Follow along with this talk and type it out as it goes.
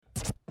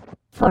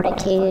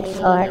Fortitude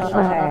Fort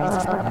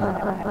Worth.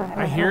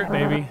 I hear it,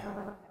 baby.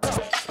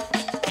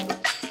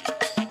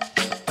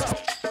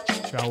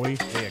 Shall we?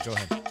 Yeah, go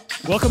ahead.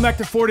 Welcome back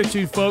to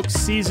Fortitude, folks.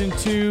 Season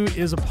 2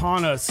 is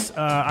upon us.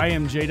 I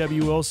am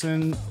J.W.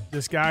 Wilson.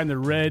 This guy in the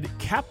red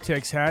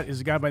Captex hat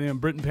is a guy by the name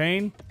of Britton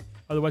Payne,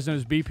 otherwise known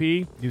as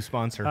BP. New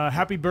sponsor.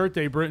 Happy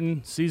birthday,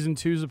 Britton. Season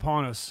 2 is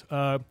upon us.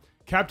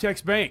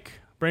 Captex Bank,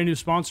 brand new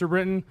sponsor,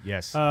 Britton.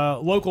 Yes.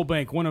 Local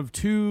bank, one of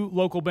 2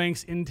 local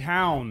banks in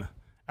town.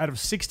 Out of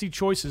 60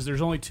 choices,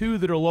 there's only 2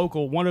 that are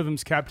local. One of them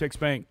is Captex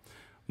Bank.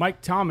 Mike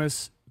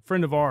Thomas,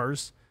 friend of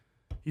ours,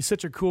 he's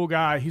such a cool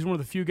guy. He's one of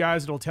the few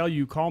guys that'll tell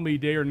you, call me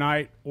day or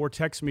night or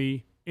text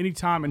me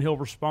anytime and he'll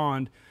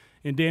respond.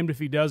 And damned if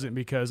he doesn't,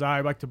 because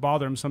I like to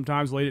bother him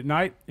sometimes late at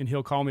night and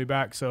he'll call me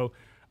back. So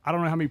I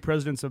don't know how many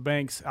presidents of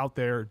banks out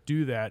there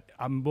do that.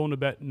 I'm willing to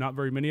bet not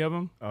very many of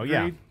them. Oh,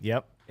 yeah.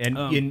 Yep.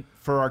 And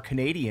for our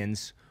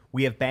Canadians,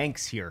 we have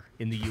banks here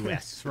in the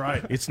U.S. That's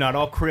right. It's not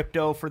all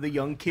crypto for the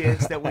young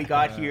kids that we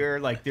got here.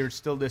 Like, there's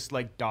still this,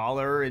 like,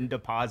 dollar and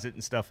deposit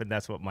and stuff, and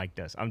that's what Mike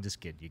does. I'm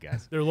just kidding, you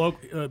guys. They're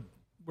local.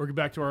 We're getting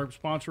back to our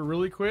sponsor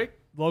really quick.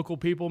 Local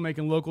people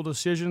making local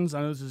decisions.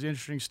 I know this is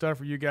interesting stuff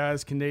for you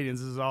guys,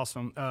 Canadians. This is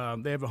awesome.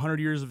 They have 100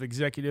 years of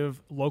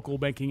executive local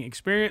banking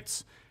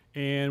experience.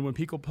 And when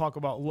people talk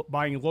about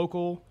buying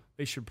local,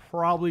 they should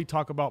probably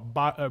talk about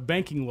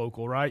banking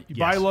local, right? You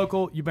buy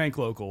local, you bank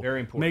local. Very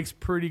important. Makes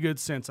pretty good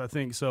sense, I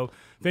think. So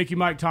thank you,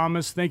 Mike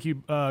Thomas. Thank you,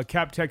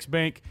 Captex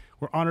Bank.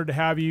 We're honored to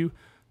have you.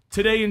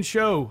 Today in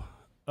show,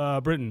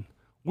 Britton,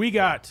 we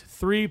got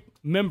 3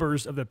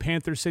 members of the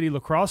Panther City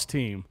lacrosse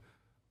team.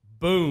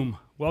 Boom.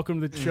 Welcome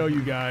to the show,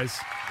 you guys.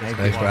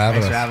 Thanks for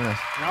having us.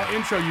 And I'll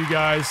intro you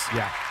guys.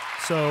 Yeah.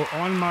 So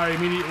on my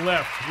immediate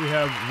left, we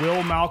have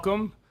Will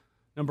Malcolm,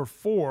 number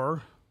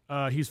 4.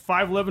 He's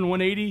 5'11",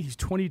 180. He's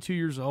 22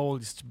 years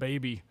old. He's a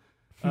baby.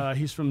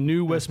 He's from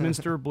New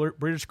Westminster,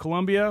 British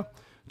Columbia.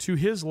 To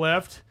his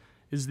left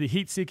is the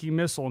heat-seeking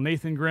missile,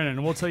 Nathan Grennan.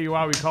 And we'll tell you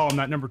why we call him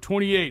that. Number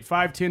 28,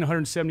 5'10",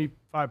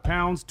 175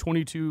 pounds,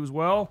 22 as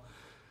well.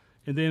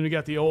 And then we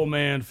got the old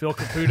man, Phil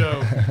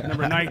Caputo,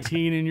 number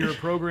 19 in your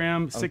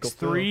program,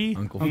 6'3".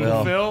 Uncle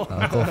Phil.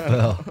 Uncle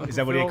Phil. Is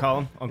that what do you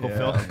call him? Uncle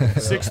Phil?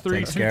 6'3",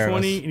 Takes care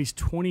of 220, us. and he's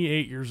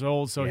 28 years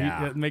old, so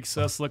Yeah. that makes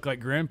us look like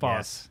grandpas.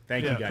 Yes.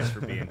 Thank you guys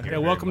for being here. Yeah,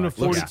 welcome to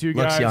very much. Fortitude,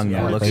 Looks guys. young,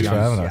 man. Thanks for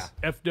having us.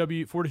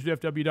 FW,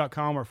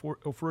 FortitudeFW.com or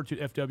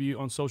FortitudeFW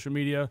on social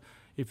media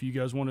if you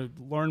guys want to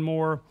learn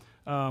more.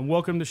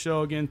 Welcome to the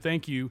show again.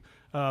 Thank you.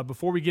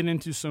 Before we get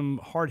into some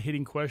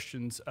hard-hitting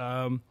questions,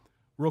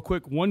 real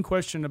quick, one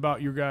question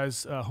about your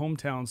guys'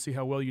 hometowns. See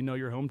how well you know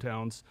your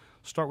hometowns.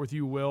 Start with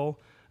you, Will.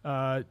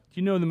 Do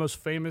you know the most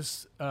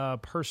famous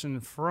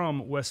person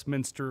from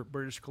Westminster,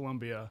 British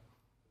Columbia?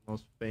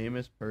 Most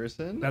famous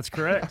person? That's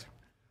correct.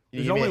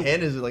 Can you give me a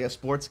hint? Is it like a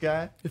sports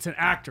guy? It's an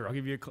actor. I'll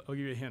give you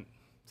a hint.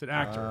 It's an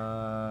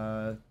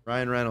actor.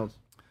 Ryan Reynolds.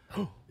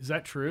 Is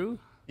that true?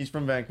 He's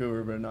from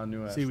Vancouver, but not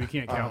New West. See, we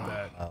can't count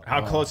that.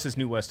 How close is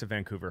New West to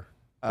Vancouver?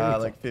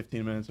 Like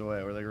 15 minutes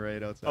away. We're like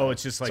right outside. Oh,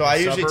 it's just like so a I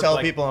usually suburb, tell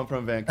like- people I'm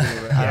from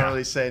Vancouver. I don't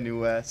really say New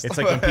West. It's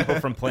like when people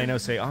from Plano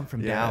say, I'm from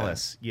Yeah.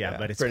 Dallas. Yeah,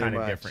 but it's pretty kind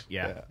of much. different.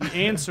 Yeah. The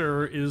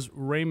answer is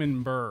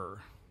Raymond Burr.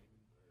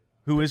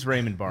 Who is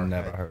Raymond Barr?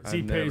 Never heard. Is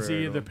he, never is he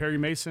heard of the him. Perry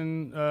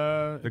Mason?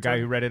 The guy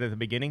who read it at the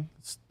beginning?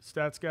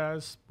 Stats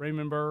guys.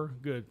 Raymond Burr.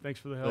 Good.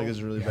 Thanks for the I help. think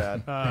it's really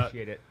bad.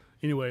 Appreciate it.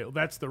 Anyway,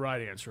 that's the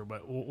right answer.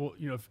 But we'll,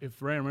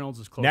 if Ryan Reynolds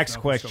is close. Next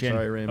enough, we'll still- question.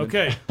 Sorry, Raymond.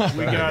 Okay,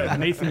 we got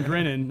Nathan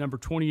Grennan, number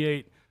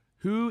 28.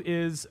 Who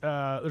is?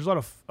 There's a lot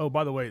of. Oh,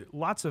 by the way,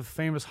 lots of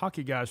famous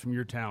hockey guys from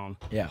your town.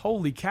 Yeah.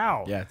 Holy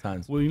cow. Yeah,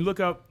 tons. When you look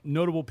up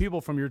notable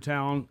people from your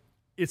town,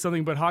 it's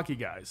nothing but hockey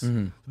guys.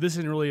 This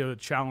isn't really a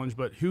challenge,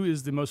 but who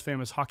is the most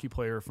famous hockey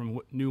player from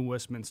New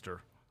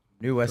Westminster?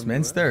 New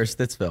Westminster or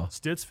Stittsville?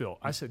 Stittsville.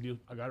 I said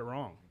I got it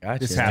wrong. Gotcha.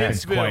 This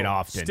happens Stittsville. quite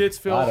often.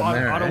 Stittsville,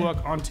 Bottom there, Ottawa,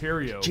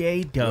 Ontario.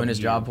 JW. Doing his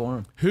job for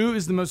him. Who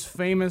is the most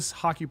famous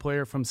hockey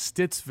player from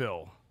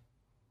Stittsville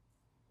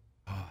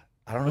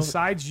I don't know.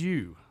 besides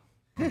you?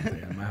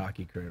 Yeah, my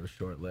hockey career was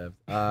short-lived.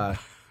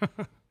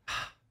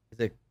 Is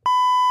it?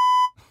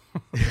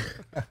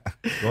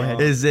 Go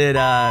ahead. Is it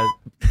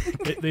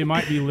They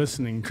might be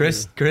listening.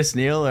 Chris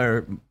Neal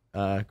or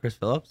Chris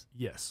Phillips?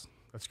 Yes,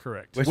 that's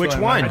correct. Which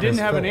one? I didn't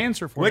have an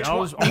answer for Which you. I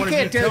one? was- I You wanted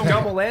can't you to do tell me.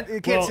 double answer.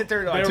 You can't Well, sit there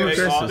there like,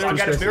 was- I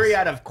got a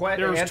myriad of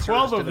There was answers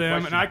 12 to of the them,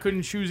 and question. I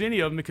couldn't choose any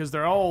of them because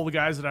they're all the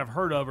guys that I've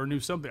heard of or knew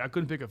something. I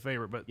couldn't pick a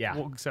favorite, but Yeah.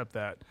 we'll accept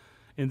that.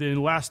 And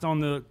then last on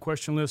the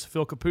question list,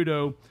 Phil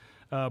Caputo,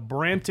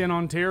 Brampton,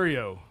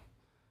 Ontario.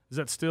 Is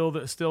that still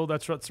that's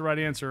the right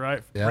answer,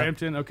 right? Yeah.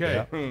 Brampton,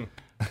 okay.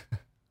 Yeah.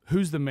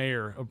 Who's the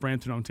mayor of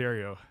Brampton,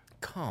 Ontario?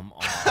 Come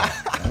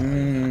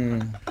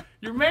on.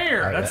 Your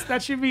mayor.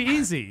 That should be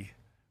easy,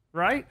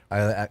 right?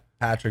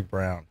 Patrick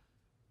Brown.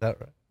 Is that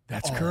right?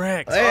 That's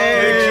correct.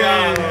 Good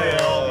job,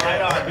 Bill.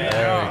 Right on, man.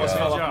 Yeah, I almost good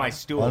fell off job. my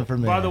stool. One for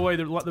me. By the way,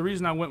 the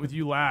reason I went with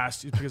you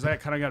last is because I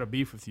kind of got a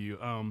beef with you.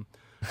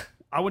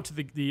 I went to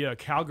the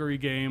Calgary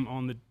game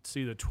on the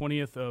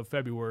 20th of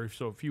February,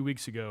 so a few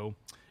weeks ago,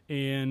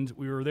 and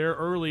we were there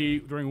early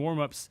during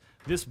warm-ups.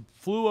 This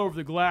flew over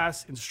the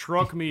glass and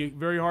struck me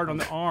very hard on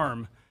the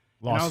arm.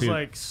 And I was Lawsuit.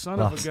 like, son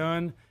of a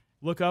gun.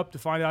 Look up to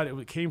find out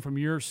it came from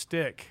your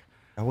stick.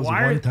 That was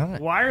one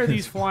time. Why are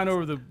these flying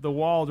over the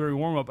wall during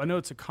warm-up? I know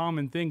it's a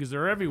common thing because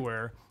they're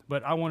everywhere,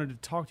 but I wanted to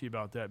talk to you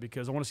about that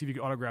because I want to see if you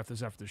can autograph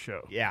this after the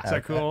show. Yeah. Is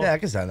that cool? Yeah, I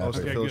can sign that.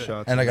 Also, Okay, Phil good.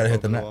 shots And I gotta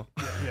hit the net. wall.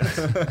 Yes.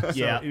 So,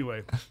 Yeah.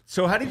 anyway,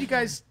 So how did you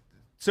guys?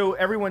 So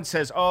everyone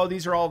says, "Oh,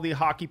 these are all the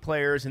hockey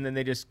players," and then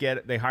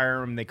they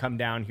hire them, they come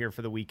down here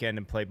for the weekend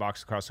and play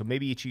box lacrosse. So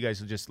maybe each of you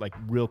guys will just like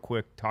real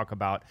quick talk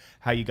about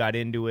how you got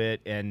into it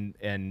and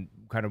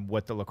kind of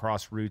what the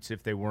lacrosse roots,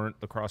 if they weren't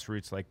lacrosse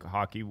roots like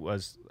hockey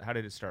was. How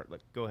did it start?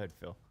 Like, go ahead,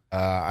 Phil.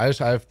 I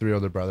have 3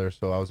 older brothers,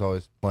 so I was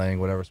always playing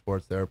whatever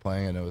sports they were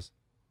playing, and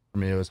for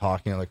me it was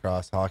hockey and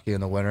lacrosse. Hockey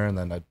in the winter, and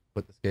then I'd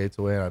put the skates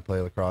away and I'd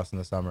play lacrosse in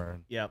the summer,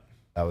 and Yep.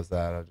 that was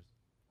that.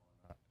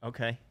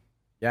 Okay.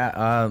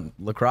 Yeah,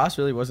 lacrosse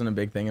really wasn't a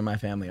big thing in my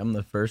family. I'm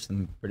the first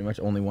and pretty much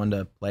only one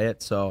to play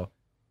it. So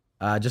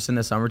just in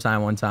the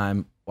summertime, one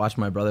time, watched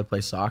my brother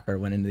play soccer,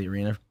 went into the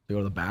arena to go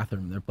to the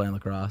bathroom. They're playing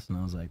lacrosse, and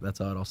I was like, that's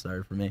how it all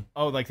started for me.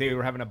 Oh, like they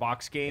were having a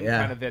box game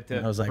Yeah. kind of at the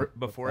And I was like,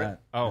 before what's it.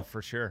 that? Oh,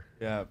 for sure.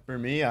 Yeah, for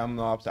me, I'm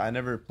the opposite. I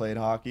never played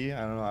hockey. I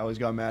don't know. I always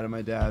got mad at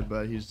my dad,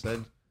 but he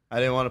said I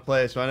didn't want to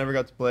play, so I never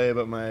got to play.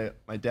 But my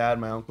dad,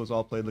 and my uncles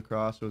all played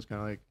lacrosse, so it was kind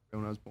of like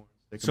when I was born,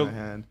 stick So in my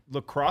hand.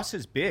 lacrosse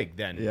is big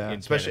then. Yeah, in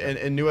especially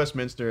Canada. in New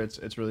Westminster,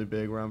 it's really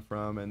big where I'm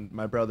from, and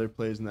my brother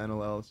plays in the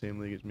NLL, same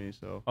league as me.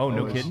 So Oh, no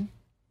always kidding.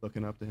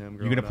 Looking up to him. You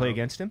gonna growing play up.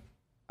 against him?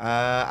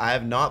 I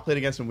have not played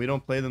against him. We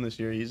don't play them this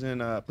year. He's in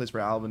plays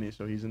for Albany,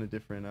 so he's in a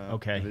different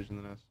Okay. division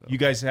than us. So. You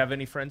guys have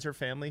any friends or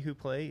family who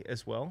play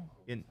as well?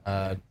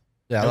 Yeah,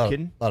 No a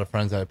kidding? lot of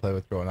friends that I played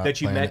with growing up.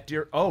 That you playing met?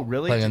 Oh,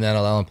 really? playing in the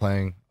NLL and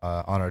playing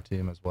on our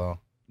team as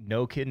well.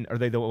 No kidding. Are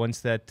they the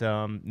ones that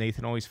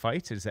Nathan always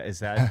fights? Is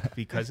that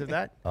because of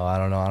that? Oh, I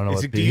don't know. I don't know Is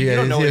what it, do you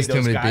don't know he any has of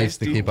those too many guys? beefs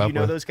to Do keep you up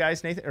know with. those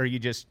guys, Nathan? Or you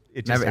just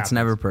it just Never, it's happens?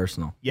 never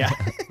personal. Yeah,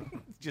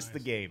 just the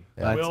game.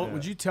 Yeah. Will,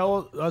 would you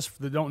tell us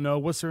that don't know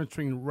what's the difference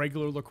between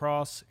regular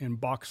lacrosse and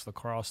box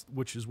lacrosse,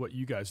 which is what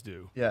you guys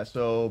do? Yeah,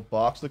 so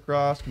box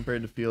lacrosse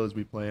compared to field is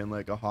we play in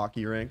like a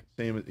hockey rink,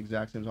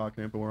 exact same as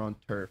hockey rink, but we're on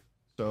turf.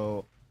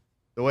 So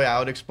the way I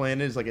would explain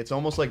it is like it's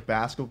almost like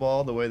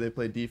basketball, the way they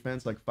play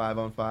defense, like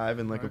 5-on-5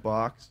 in like a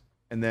box,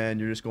 and then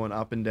you're just going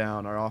up and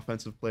down. Our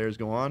offensive players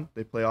go on,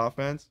 they play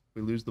offense.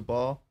 We lose the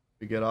ball,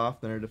 we get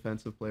off, then our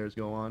defensive players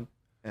go on.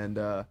 And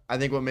I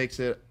think what makes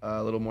it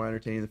a little more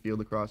entertaining in the field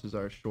lacrosse is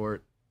our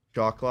short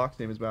shot clock,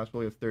 same as basketball.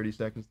 We have 30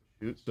 seconds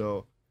to shoot, so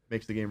it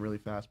makes the game really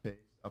fast-paced,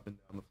 up and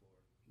down the floor.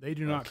 They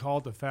do not call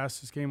it the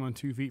fastest game on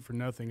 2 feet for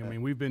nothing. I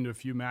mean, we've been to a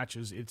few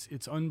matches.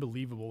 It's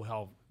unbelievable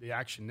how the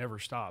action never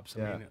stops. I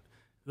Yeah. mean,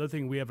 the other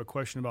thing, we have a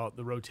question about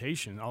the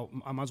rotation.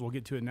 I might as well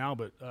get to it now,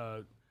 but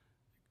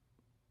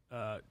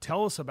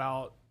tell us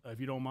about, if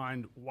you don't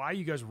mind, why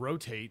you guys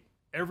rotate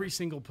every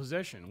single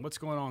possession. What's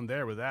going on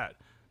there with that?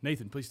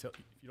 Nathan, please tell, if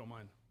you don't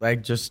mind.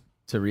 Like, just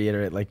to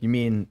reiterate, like, you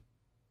mean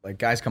like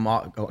guys come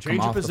off Change come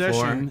of off the floor?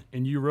 possession,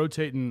 and you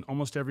rotate in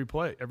almost every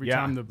play, every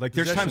time the like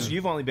there's times possession-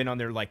 you've only been on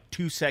there like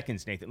 2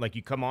 seconds, Nathan. Like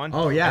you come on,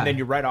 Oh, yeah. and then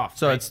you're right off.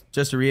 So right? it's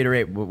just to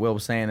reiterate what Will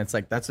was saying. It's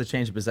like that's the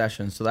change of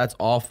possession. So that's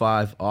all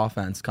 5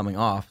 offense coming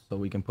off, so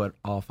we can put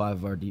all 5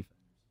 of our defense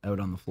out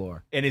on the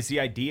floor. And is the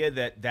idea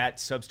that that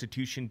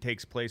substitution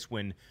takes place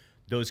when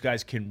those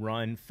guys can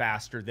run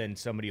faster than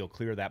somebody will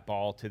clear that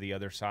ball to the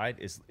other side?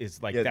 Is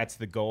like Yeah. that's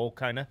the goal,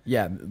 kind of?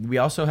 Yeah, we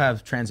also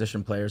have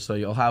transition players, so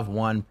you'll have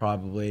one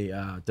probably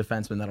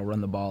defenseman that'll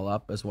run the ball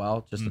up as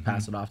well, just to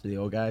pass it off to the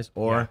old guys,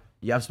 or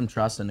you have some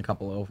trust in a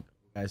couple of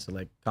guys to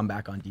like come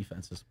back on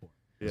defense to support.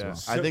 as Yeah,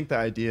 well. I think the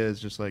idea is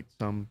just like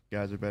some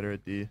guys are better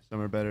at D,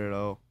 some are better at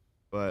O.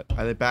 But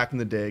I think back in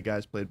the day,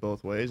 guys played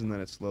both ways, and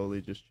then it slowly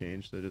just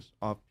changed to just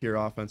pure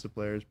offensive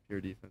players, pure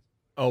defense.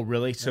 Oh,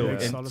 really? So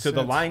makes a and lot of so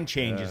the sense. line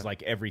changes Yeah.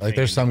 like everything. Like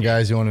there's in some the game.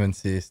 guys you won't even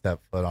see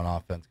step foot on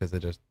offense because they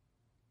just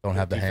don't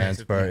have the hands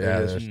Defensive for it. Yeah, They're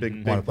they just just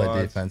big want to play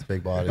bods. defense,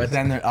 big bodies. But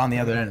then they're on the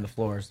other end of the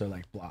floor, so they're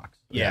like blocks.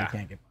 So Yeah. you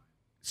can't get by.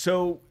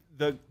 So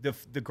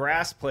the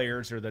grass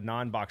players or the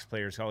non-box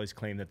players always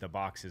claim that the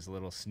box is a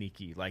little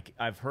sneaky. Like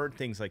I've heard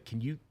things like,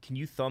 can you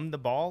thumb the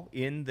ball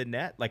in the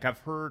net? Like I've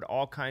heard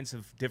all kinds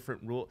of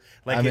different rules.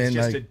 Like I it's mean,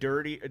 just like- a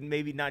dirty,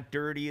 maybe not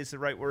dirty is the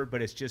right word,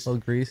 but it's just a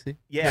little greasy.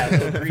 yeah. a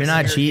little If you're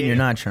not greasier cheating, you're game.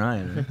 not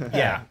trying.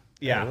 Yeah, A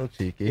yeah. little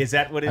cheeky. Is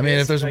that what it is? I mean,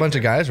 if there's a Like bunch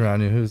of guys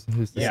around you, who's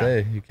to Yeah.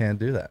 say you can't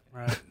do that?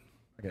 Right.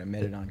 I can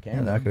admit it on You're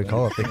camera. not gonna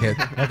call if they can't.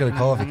 Not gonna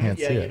call if you can't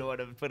Yeah, see you it. don't want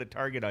to put a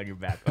target on your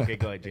back. Okay,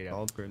 go ahead, JD.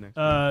 Called for it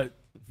next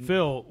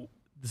Phil,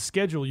 the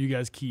schedule you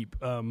guys keep.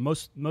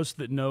 Most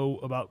that know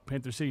about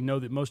Panther City know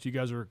that most of you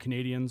guys are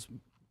Canadians,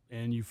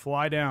 and you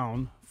fly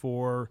down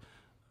for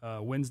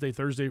Wednesday,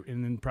 Thursday,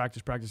 and then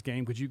practice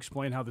game. Could you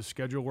explain how the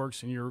schedule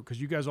works? Because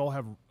you guys all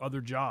have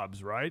other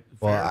jobs, right?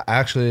 Well,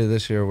 actually,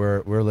 this year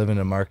we're living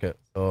in market,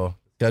 so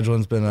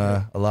scheduling's been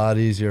a lot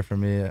easier for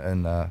me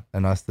and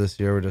us this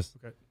year. We're just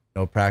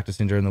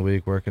practicing during the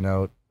week, working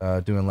out,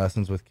 doing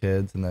lessons with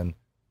kids, and then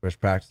we're just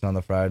practicing on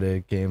the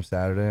Friday, game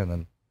Saturday, and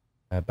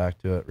then back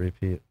to it,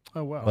 repeat.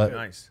 Oh wow. But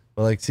Nice.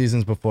 But like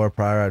seasons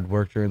prior, I'd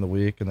work during the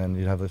week, and then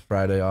you'd have this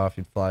Friday off.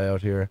 You'd fly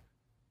out here.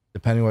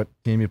 Depending what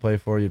team you play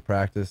for, you'd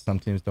practice. Some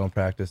teams don't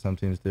practice, some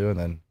teams do, and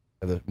then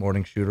have the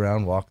morning shoot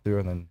around, walk through,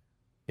 and then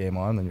game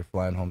on. Then you're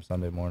flying home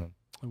Sunday morning.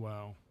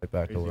 Wow. Right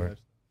back to work.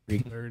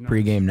 Very nice.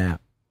 Pre-game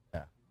nap.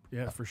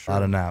 Yeah, for A sure.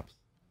 lot of naps.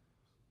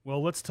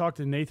 Well, let's talk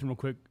to Nathan real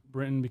quick,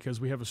 Brenton, because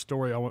we have a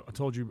story. I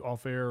told you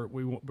off air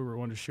we were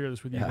wanting to share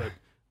this with you, but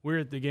we're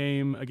at the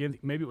game again.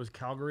 Maybe it was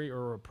Calgary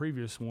or a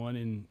previous one,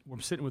 and we're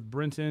sitting with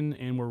Brenton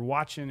and we're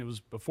watching. It was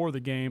before the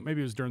game,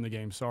 maybe it was during the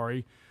game.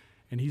 Sorry,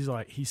 and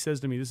he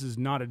says to me, "This is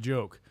not a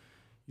joke."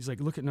 He's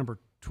like, "Look at number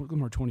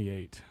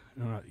 28."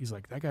 He's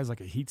like, "That guy's like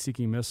a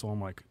heat-seeking missile."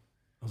 I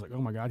was like, "Oh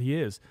my God, he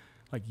is."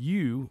 Like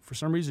for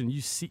some reason,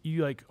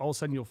 you like all of a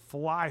sudden you'll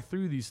fly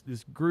through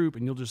this group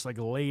and you'll just like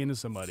lay into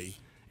somebody.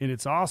 And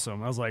it's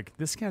awesome. I was like,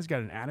 this guy's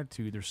got an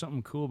attitude. There's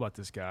something cool about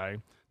this guy.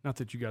 Not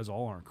that you guys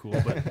all aren't cool,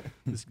 but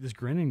this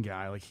grinning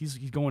guy, like he's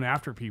going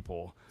after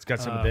people. It's got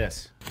some of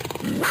this.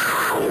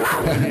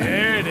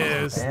 There it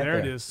is. There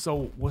it is.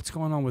 So what's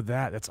going on with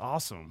that? That's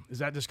awesome. Is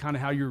that just kind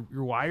of how you're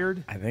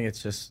wired? I think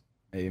it's just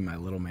maybe my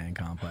little man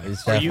complex.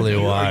 It's Are you definitely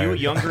a wired.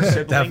 younger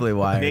sibling? Definitely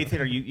wired.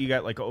 Nathan, you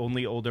got like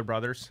only older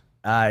brothers?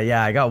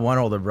 Yeah, I got one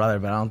older brother,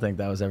 but I don't think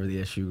that was ever the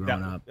issue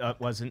growing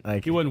up. Wasn't.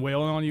 Like, He wasn't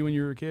wailing on you when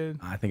you were a kid?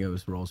 I think it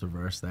was roles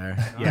reversed there.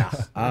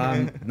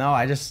 Yeah. No,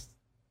 I guess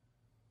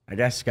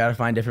got to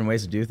find different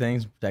ways to do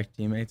things, protect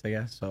teammates, I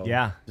guess. So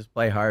Yeah. just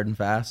play hard and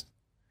fast.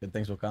 Good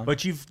things will come.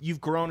 But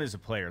you've grown as a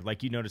player.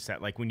 Like you noticed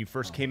that. Like when you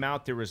first came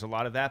out, there was a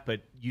lot of that.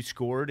 But you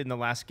scored in the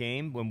last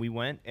game when we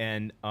went,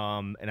 and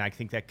I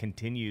think that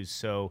continues.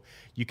 So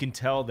you can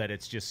tell that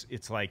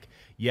it's like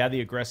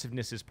the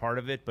aggressiveness is part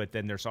of it, but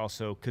then there's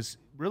also because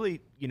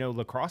really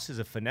lacrosse is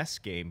a finesse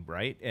game,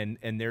 right? And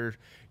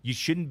you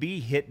shouldn't be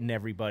hitting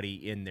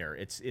everybody in there.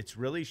 It's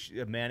really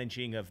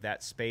managing of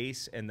that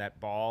space and that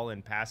ball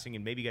and passing.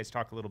 And maybe you guys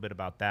talk a little bit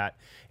about that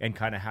and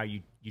kind of how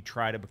you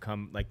try to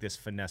become like this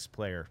finesse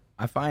player.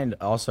 I find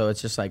also it's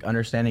just like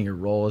understanding your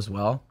role as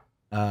well.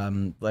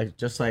 Like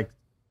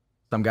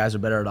some guys are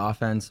better at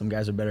offense, some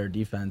guys are better at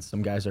defense,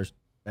 some guys are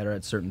better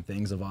at certain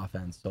things of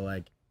offense. So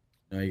like,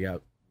 you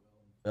got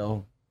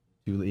Phil,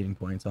 2 leading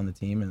points on the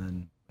team, and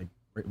then like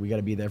we got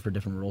to be there for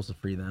different roles to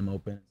free them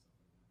open.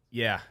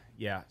 Yeah.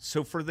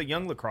 So for the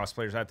young lacrosse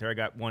players out there, I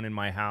got one in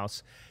my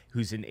house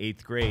who's in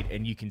 8th grade,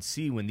 and you can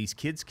see when these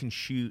kids can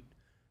shoot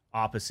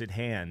opposite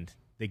hand,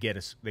 they get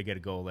a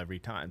goal every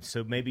time.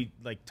 So maybe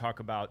like talk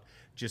about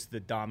just the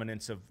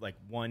dominance of like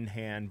one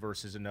hand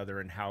versus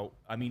another, and how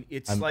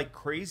it's like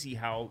crazy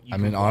how you.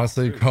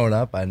 Honestly, growing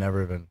up, I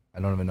don't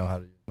even know how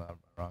to use my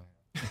wrong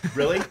hand.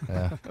 Really?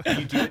 Yeah. Do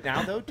you do it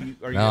now though?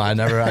 No, I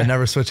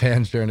never switch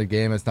hands during a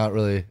game. It's not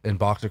really in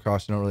box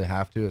lacrosse. You don't really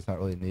have to. It's not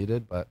really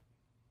needed. But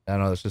I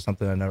don't know. It's just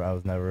something I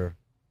was never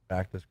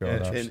practiced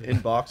growing up. In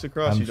box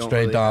lacrosse, I'm you don't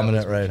straight really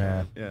dominant have as much right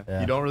time. hand.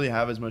 Yeah. You don't really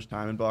have as much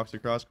time in box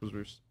lacrosse because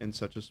we're in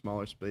such a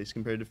smaller space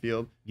compared to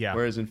field. Yeah.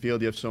 Whereas in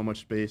field, you have so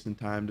much space and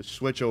time to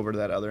switch over to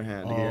that other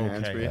hand to get your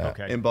hands free.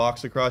 Okay. In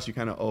box lacrosse, you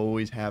kind of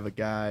always have a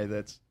guy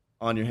that's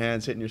on your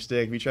hands hitting your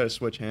stick. If you try to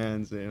switch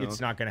hands, it's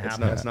not going to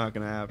happen. It's not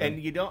going to happen.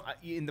 And you don't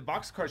in the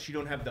box lacrosse, you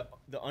don't have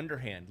the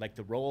underhand, like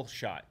the roll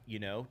shot.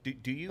 Do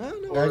you?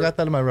 I got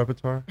that in my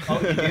repertoire. Oh,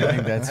 you do? I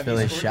think that's Have you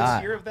Philly's scored shot.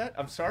 This year of that?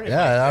 I'm sorry. if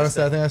Yeah, I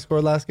honestly, I think I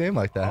scored last game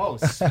like that. Oh,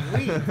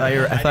 sweet. I thought you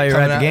were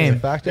at the game.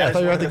 I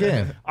thought you were at the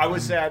game. I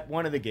was at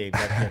one of the games.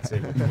 I can't say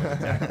which one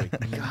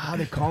exactly. God,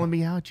 they're calling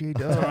me out,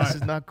 J-Dub. This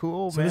is not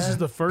cool, So man. this is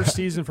the first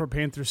season for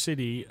Panther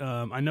City.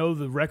 I know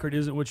the record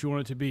isn't what you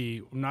want it to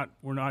be.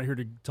 We're not here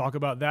to talk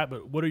about that,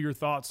 but what are your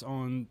thoughts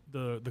on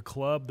the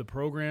club, the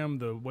program,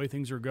 the way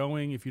things are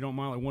going? If you don't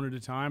mind, like one at a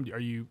time.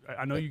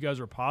 I know you guys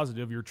are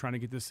positive. You're trying to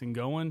get this thing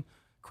going.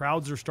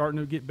 Crowds are starting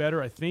to get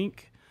better, I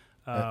think.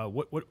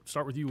 What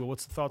start with you?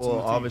 What's the thoughts? Well, on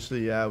the team?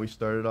 obviously, we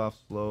started off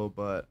slow,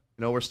 but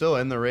we're still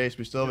in the race.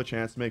 We still have a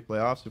chance to make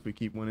playoffs if we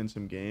keep winning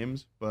some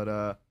games.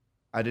 But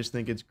I just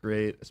think it's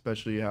great,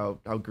 especially how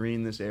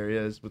green this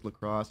area is with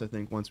lacrosse. I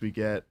think once we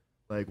get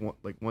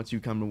once you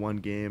come to one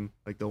game,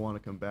 like they'll want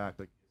to come back.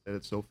 Like you said,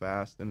 it's so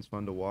fast and it's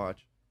fun to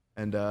watch.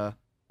 And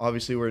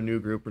obviously, we're a new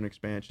group, we're an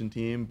expansion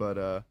team,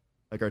 but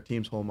like our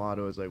team's whole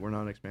motto is like we're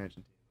not an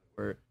expansion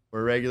team. We're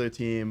a regular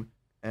team,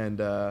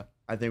 and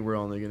I think we're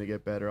only gonna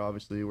get better.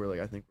 Obviously,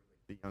 I think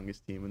we're the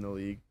youngest team in the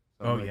league.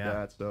 Something like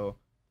that. So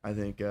I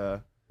think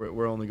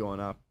we're only going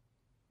up.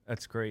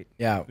 That's great.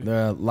 Yeah,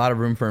 there are a lot of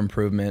room for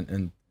improvement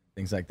and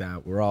things like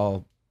that. We're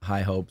all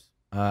high hopes.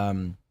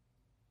 Kind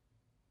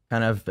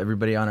of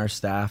everybody on our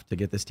staff to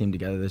get this team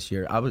together this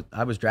year.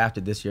 I was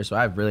drafted this year, so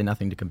I have really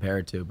nothing to compare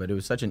it to, but it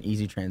was such an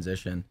easy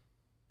transition.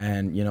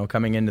 And,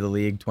 coming into the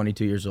league,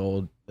 22 years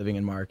old, living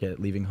in Market,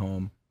 leaving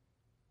home,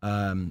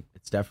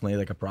 it's definitely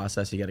like a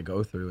process you got to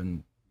go through,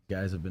 and you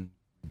guys have been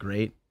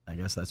great. I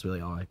guess that's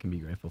really all I can be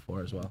grateful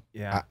for as well.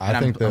 Yeah. I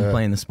think I'm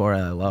playing the sport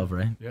I love,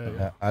 right?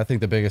 Yeah. I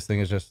think the biggest thing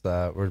is just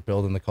we're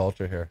building the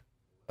culture here.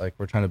 Like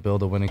we're trying to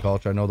build a winning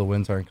culture. I know the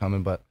wins aren't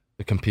coming, but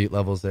the compete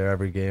level's there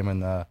every game,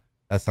 and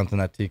that's something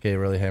that TK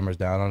really hammers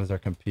down on is our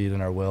compete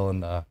and our will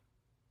and our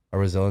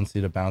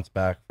resiliency to bounce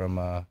back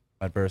from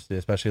adversity,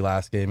 especially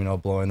last game. You know,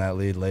 blowing that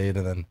lead late,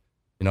 and then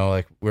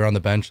like we were on the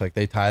bench, like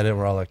they tied it, and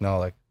we're all like, no,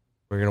 like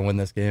we're gonna win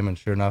this game, and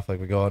sure enough, like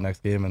we go out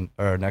next game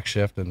or next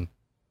shift, and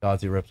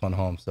Dodzy rips one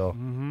home. So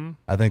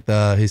I think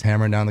he's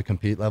hammering down the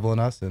compete level in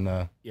us, and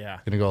Yeah.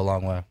 gonna go a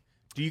long way.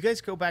 Do you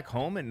guys go back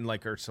home and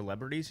like are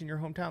celebrities in your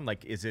hometown?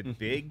 Like, is it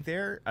big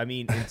there? I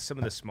mean, in some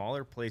of the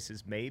smaller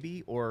places,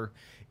 maybe, or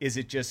is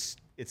it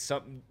just it's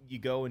something you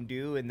go and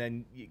do, and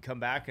then you come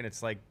back and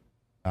it's like,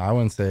 I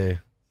wouldn't say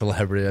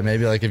celebrity.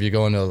 Maybe like if you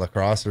go into a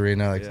lacrosse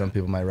arena, like Yeah. some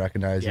people might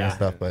recognize you and Yeah.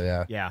 stuff. But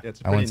yeah, yeah. Yeah,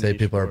 it's a I wouldn't pretty say niche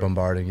people are sport.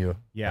 bombarding you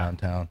Yeah.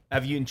 downtown.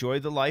 Have you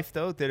enjoyed the life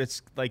though that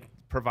it's like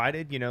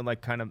provided? Like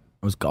kind of.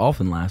 I was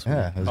golfing last week.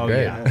 Yeah, it was Oh,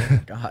 great. yeah.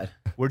 God.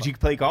 Where'd you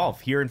play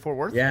golf? Here in Fort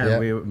Worth? Yeah,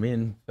 Yeah. me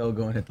and Phil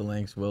go and hit the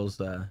links. Will's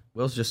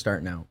just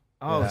starting out.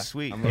 Oh, Yeah.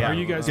 sweet. I'm Yeah. Are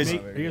you guys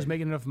Does-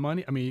 making enough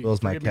money? I mean,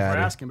 Will's my forgive me for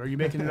caddy. asking, but are you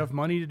making enough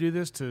money to do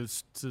this to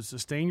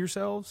sustain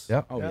yourselves?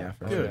 Yep. Oh yeah,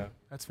 for Good. sure.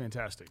 That's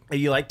fantastic. Hey,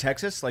 you like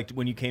Texas? Like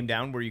when you came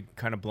down, were you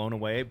kind of blown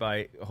away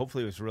by?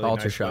 Hopefully, it was really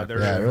Culture nice shock. weather.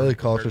 Yeah, really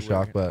culture compared to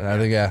where shock, but I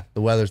think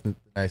the weather's the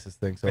nicest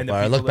thing so And the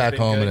far. I people look back have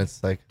been home and good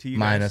it's like to you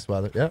minus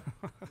weather. Yep,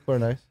 we're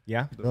nice,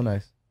 Yeah. real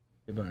nice.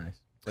 Super nice.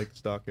 Like the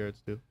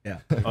stockyards too. Yeah.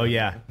 Oh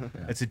yeah,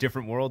 it's a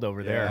different world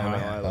over there. Yeah, huh? I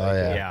know, I Oh, like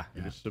yeah. it. Yeah.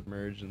 You're just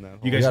submerged in that. You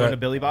whole- guys gotta- going to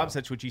Billy Bob's?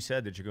 That's what you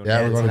said that you're going. Yeah,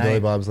 to. we're going to Billy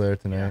tonight. Bob's later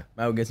tonight.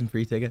 I will get some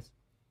free tickets.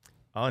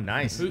 Oh,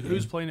 nice.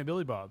 Who's playing at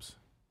Billy Bob's?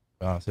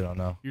 I honestly don't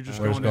know. You're just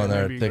We're going there.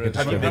 there. maybe- Ticket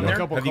Have you been Have a there?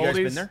 couple Have you guys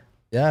been coldies? there?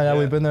 Yeah, Yeah.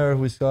 we've been there.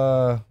 We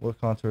saw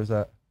what concert was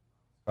that?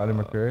 Scotty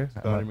McCreery.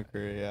 Scotty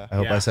McCreery, yeah. I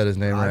hope Yeah. I said his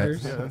name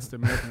Rodgers? Yeah, that's the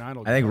American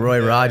Idol. I think guy.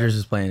 Roy Rogers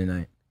is playing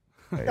tonight.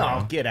 right.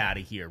 Oh, get out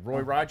of here,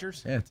 Roy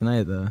Rogers. Yeah,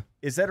 tonight the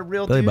Is that a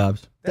real Billy dude?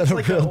 Bob's. That's That's a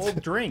like an real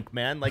old drink,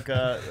 man. Like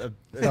a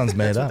Sounds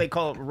made that's what up. they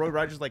call it. Roy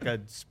Rogers, like a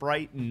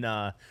Sprite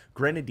and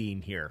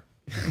grenadine here.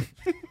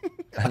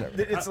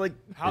 It's like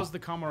How's the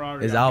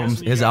camaraderie? His I'm album's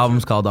guessing you his guys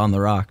album's called On the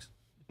Rocks.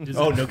 Is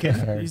Oh, it- no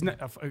kidding. He's not,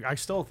 I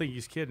still think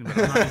he's kidding, but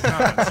he's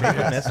not.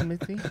 messing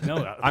with me. No,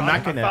 I'm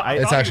not gonna-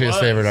 It's thought actually he his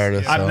was. favorite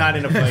artist. Yeah. I'm so. not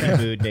in a fighting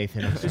mood,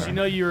 Nathan. I'm Because sorry. you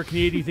know you're a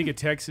Canadian, you think of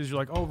Texas, you're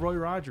like, oh, Roy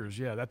Rogers.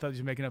 Yeah, I thought he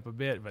was making up a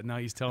bit, but now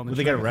he's telling the Well,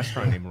 they got a truth.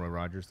 restaurant named Roy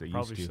Rogers that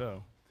Probably used to.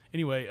 so.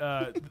 Anyway,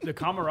 the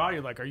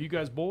camaraderie, like, are you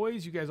guys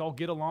boys? You guys all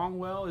get along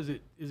well? Is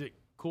it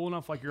cool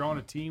enough, like you're on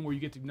a team where you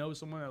get to know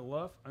someone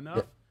enough?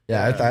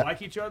 Yeah, You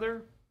like each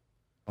other?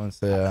 I want to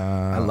say.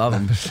 I love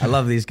them. I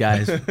love these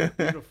guys.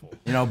 Beautiful.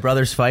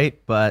 Brothers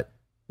fight, but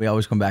we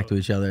always come back to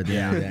each other at the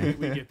end of the day.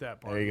 We get that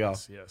part. There you go.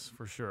 Yes,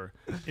 for sure.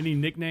 Any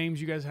nicknames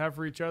you guys have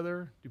for each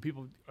other? Do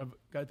people have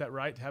got that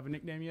right to have a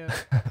nickname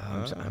yet?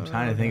 I'm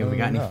trying to think if we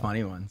got any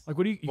funny ones. Like,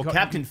 what do you Well, call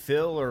Captain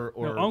Phil or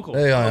No, Uncle.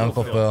 Hey,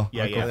 Uncle Phil.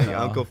 Yeah, I yeah. think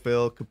Uncle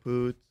Phil,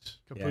 Kaput.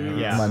 Caboose?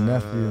 Yeah. My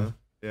nephew.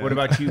 Yeah. What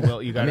about you,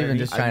 Will? You got I'm even any?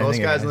 just trying to Most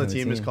think of guys on the guys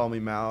team just call me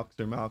Malx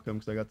or Malcolm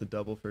because I got the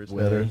double first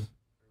name. Witters.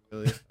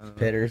 Really? I don't know.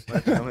 Pitters.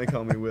 They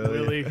call me Willie.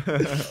 Willie.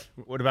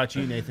 What about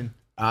you, Nathan?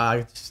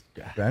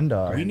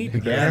 Grandar. We need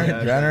Big to Granner.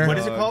 get- Granner. What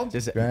is it called?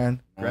 Just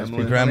Gran. Gremlin.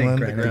 Big Gremlin. Gremlin.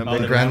 Big Oh,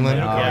 the Gremlin.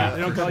 Gremlin.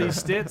 They don't call you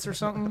Stitz or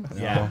something?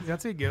 Yeah.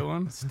 That's a good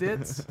one.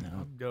 Stitz. No.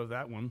 I'll go with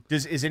that one.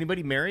 Is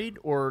anybody married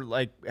or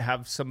like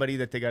have somebody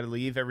that they got to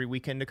leave every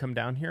weekend to come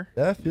down here?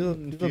 Yeah, A few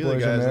few the of the boys are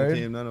guys on the married.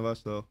 team, none of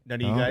us though.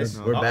 None of you No, guys.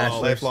 no. We're Uh-oh.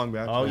 bachelors. Lifelong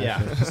bachelors. Oh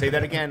yeah. Say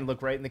that again.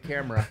 Look right in the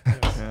camera.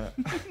 Yeah.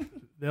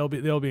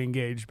 They'll be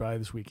engaged by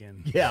this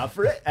weekend. Yeah,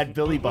 at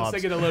Billy Once Bob's. they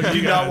get a load You of do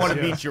you not guys, want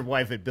to yeah. meet your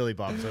wife at Billy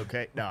Bob's,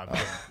 okay? No, I'm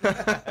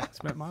kidding.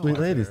 Spent my Sweet life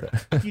ladies. there.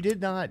 There. You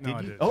did not, No, did I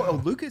you? didn't.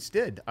 Oh, Lucas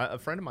did. A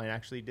friend of mine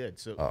actually did.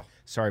 So Oh.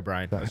 sorry,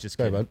 Brian. I was just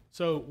Sorry, kidding. bud.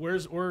 So where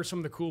are some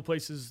of the cool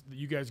places that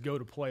you guys go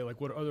to play?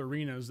 Like, what are other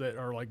arenas that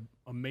are like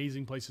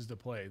amazing places to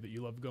play that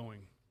you love going?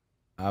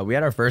 We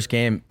had our first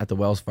game at the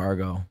Wells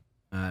Fargo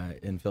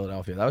in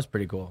Philadelphia. That was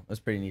pretty cool. That was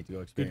pretty neat to go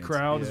Good experience.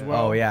 crowd as Yeah.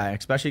 well. Oh yeah,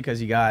 especially because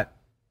you got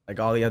like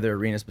all the other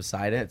arenas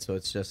beside it, so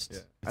it's just. Yeah.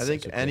 it's I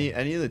think such a cool-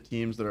 any of the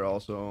teams that are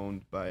also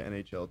owned by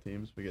NHL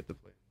teams, we get to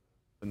play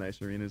the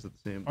nice arenas at the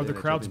same. Are the NHL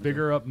crowds teams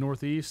bigger up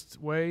northeast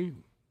way?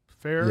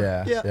 Fair.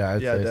 Yeah, Yeah. yeah,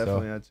 I'd Yeah, say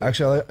definitely, so. I'd say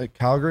Actually, like,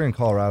 Calgary and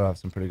Colorado have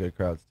some pretty good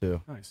crowds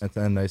too. Nice. It's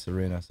a nice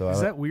arena. So Is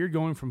I, that weird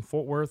going from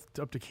Fort Worth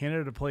up to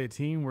Canada to play a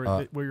team where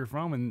Uh, where you're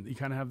from and you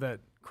kind of have that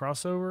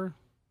crossover?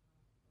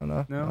 I don't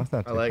know. No? That's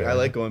not I too like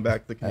bad. going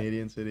back to the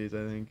Canadian cities.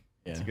 I think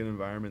it's a Yeah. good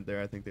environment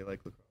there. I think they like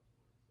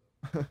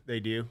lacrosse. They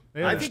do.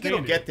 They I think it'll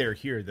understand it. get there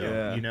here, though.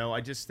 Yeah. You know,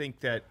 I just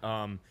think that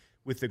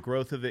with the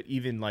growth of it,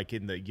 even like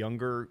in the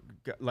younger,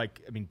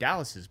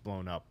 Dallas is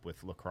blown up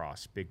with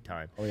lacrosse big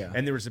time. Oh, yeah.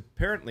 And there was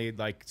apparently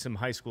like some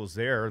high schools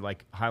there,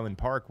 like Highland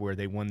Park, where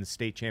they won the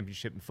state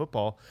championship in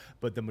football,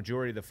 but the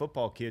majority of the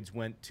football kids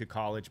went to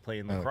college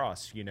playing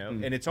lacrosse. You know,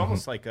 and it's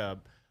almost like a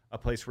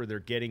place where they're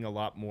getting a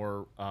lot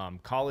more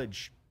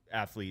college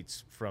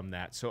athletes from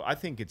that. So I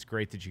think it's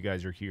great that you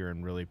guys are here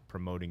and really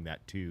promoting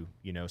that too,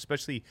 you know,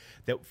 especially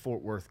that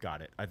Fort Worth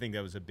got it. I think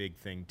that was a big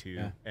thing too.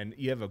 Yeah. And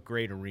you have a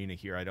great arena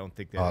here. I don't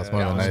think that Oh, it's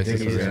one of the Dallas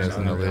nicest has arenas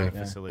in the another league.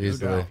 facility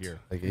Easily. out here.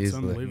 Like It's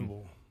easily.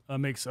 unbelievable.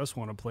 makes us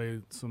want to play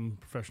some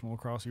professional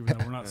lacrosse, even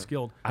though we're not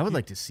skilled. I would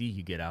like to see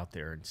you get out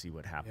there and see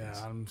what happens.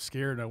 Yeah, I'm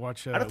scared. I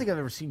watch. I don't think I've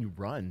ever seen you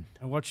run.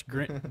 I watch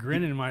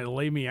Grinning might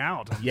lay me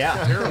out. I'm Yeah.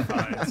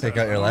 terrified. Take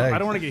out your I legs.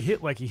 don't want to get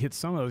hit like he hit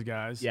some of those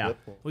guys. Yeah.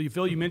 Well,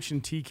 Phil, you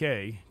mentioned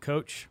TK,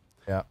 coach.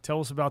 Yeah. Tell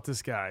us about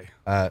this guy.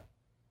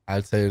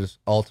 I'd say he's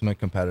ultimate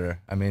competitor.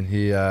 I mean,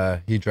 he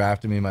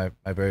drafted me my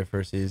very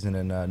first season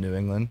in New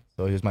England,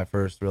 so he was my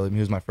first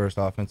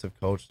offensive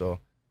coach. So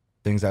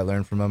things I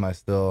learned from him, I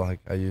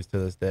use to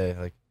this day.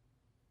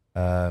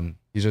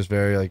 He's just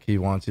very he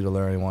wants you to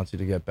learn, he wants you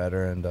to get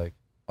better, and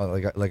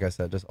like I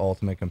said, just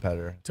ultimate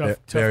competitor. Tough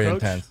Very coach?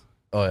 intense.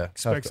 Oh yeah,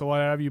 Expects a lot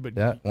out of you, but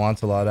yeah,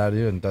 wants a lot out of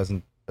you and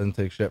doesn't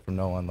take shit from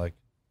no one.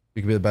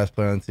 You could be the best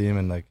player on the team,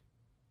 and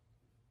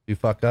you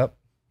fuck up,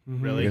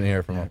 Really? you're gonna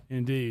hear from him.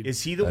 Indeed.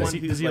 Is he the one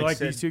who Does he like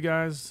said, these two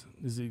guys?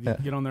 Does he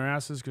get on their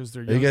asses because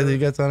they're He younger?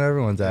 gets on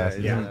everyone's ass.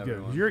 yeah.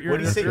 Good. You're What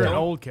did he say? an Don't-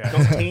 old cat.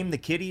 Don't tame the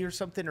kitty or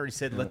something, or he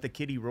said let the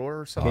kitty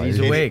roar or something. Kitty's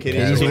awake.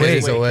 Kitty's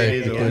Kitty's awake.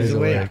 awake. Kitty's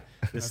awake.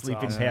 The That's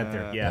sleeping awesome.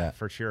 panther. Yeah, Yeah.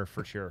 for sure.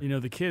 You know,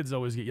 the kids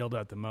always get yelled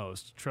at the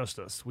most. Trust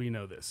us, we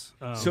know this.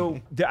 So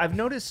I've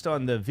noticed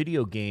on the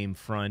video game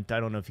front, I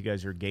don't know if you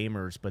guys are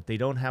gamers, but they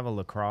don't have a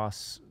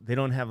lacrosse. They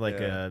don't have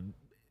a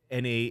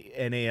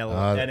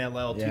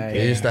NLL 2K. yeah,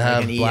 They used to Like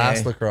have an EA.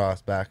 Blast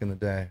Lacrosse back in the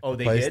day. Oh,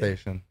 they did?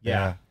 PlayStation.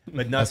 Yeah.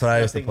 But That's what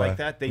I used to nothing play. like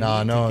that. They no,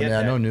 need no, to get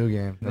that. no new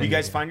game. Do you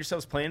guys find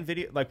yourselves playing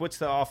video? Like, what's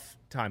the off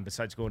time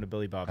besides going to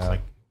Billy Bob's?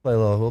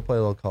 We'll play a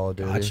little Call of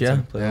Duty. Gotcha.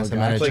 Some Play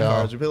NHL. Play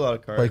cards. We play a lot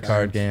of cards. Play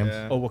card games.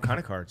 Yeah. Oh, what kind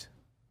of cards?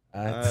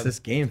 It's this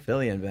game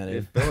Philly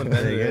invented. Phil invented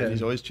Pretty it. good.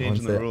 He's always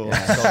changing Once the it- rules.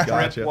 Yeah. It's called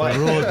gotcha. What? The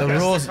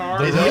rules, He's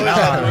always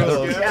got the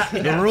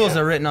rules. the rules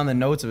are written on the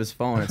notes of his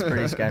phone. It's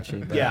pretty sketchy.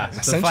 But Yeah. it's I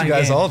a sent fun you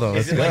guys game. all those.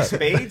 Is it like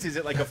spades? Is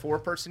it like a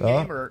 4-person Oh.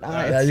 game? Or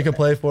Yeah, you can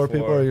play four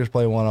people or you just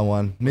play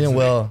one-on-one. Me and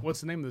Will,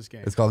 what's the name of this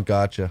game? it's called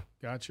Gotcha.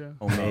 Gotcha.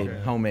 Homemade. Okay.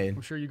 Homemade.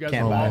 I'm sure you guys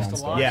Can't have buy lost it.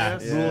 a lot. Yeah.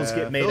 yes? Rules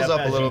get made Fills up up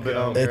a as little you bit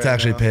go. on It's right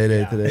actually now. payday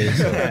Yeah. today.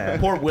 So. Yeah.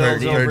 Poor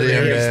Will's Per over diem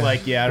there. He's day.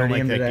 like, yeah, I don't Per like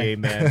diem that today.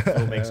 game, man.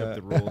 Phil makes up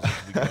the rules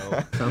as we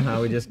go.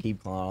 Somehow we just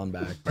keep clawing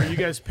back. Are you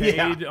guys paid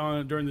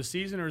Yeah. during the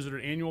season, or is it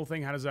an annual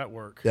thing? How does that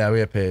work? Yeah, we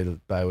get paid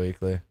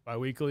bi-weekly.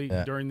 Bi-weekly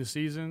Yeah. during the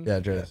season?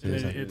 Yeah, during the And then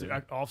season.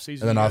 it's off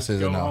season. And then you off guys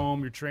season, Go no.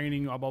 home. You're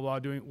training. Blah blah blah.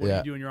 Doing what do Yeah.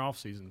 you do in your off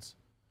seasons?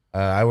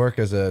 I work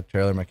as a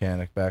trailer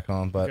mechanic back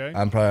home, but Okay.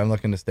 I'm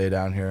looking to stay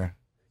down here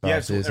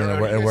off season are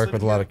and you guys work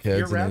with a living lot of here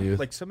kids and year-round? the youth.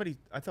 Like somebody,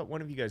 I thought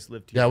one of you guys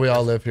lived here. Yeah, we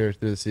all live here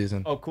through the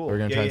season. Oh, cool. We're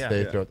gonna Yeah, try and yeah.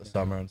 stay Yeah. throughout the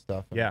summer and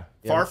stuff. Yeah.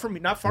 Yeah.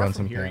 Not far Run from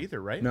some here camp.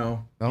 either, right?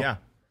 No. Nope. Yeah.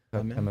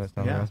 10 minutes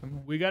down the Yeah.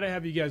 road. We got to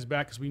have you guys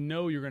back because we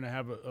know you're going to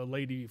have a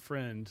lady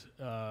friend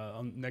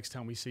next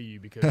time we see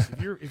you. Because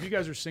if you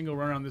guys are single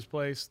running around this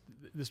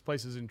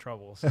place is in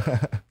trouble. So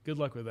good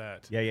luck with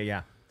that.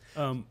 Yeah.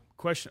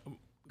 Question.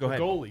 Go the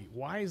ahead. Goalie.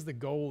 Why is the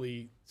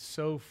goalie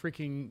so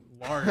freaking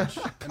large?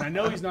 And I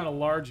know he's not a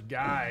large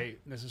guy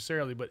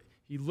necessarily, but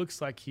he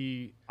looks like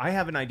he. I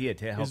have an idea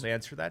to help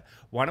answer that.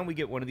 Why don't we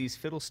get one of these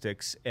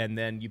fiddlesticks and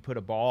then you put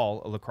a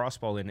lacrosse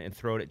ball in it and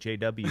throw it at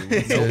JW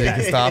with So no you can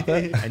bat stop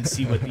it. and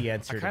see what the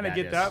answer I to kind of that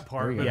get is. that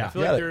part, but Yeah. I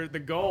feel Yeah. like the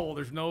goal.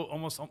 There's no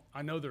almost.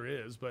 I know there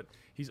is, but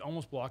he's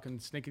almost blocking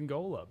sneaking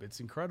goal up. It's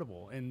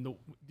incredible, and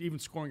even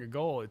scoring a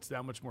goal, it's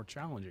that much more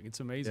challenging.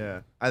 It's amazing.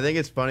 Yeah, I think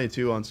it's funny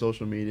too on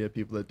social media.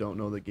 People that don't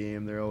know the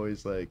game, they're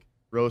always like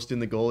roasting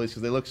the goalies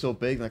because they look so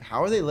big. Like,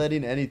 how are they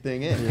letting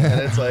anything in?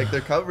 And it's like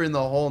they're covering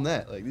the whole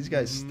net. Like these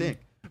guys stink.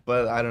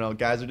 But I don't know.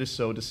 Guys are just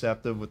so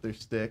deceptive with their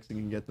sticks and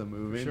can get them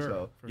moving. Sure,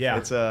 So for Yeah.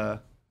 it's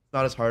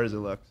not as hard as it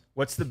looks.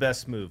 What's the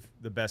best move?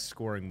 The best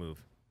scoring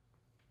move?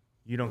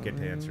 You don't get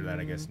to answer that,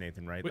 I guess,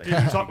 Nathan, right? But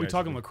Like, we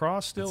talking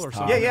lacrosse still or It's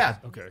something? Yeah.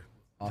 Okay.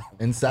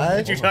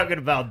 Inside? You're talking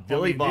about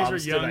Billy these Bob's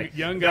are young- tonight.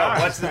 young No,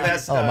 guys. what's the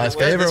best? Oh, my this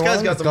favorite guy's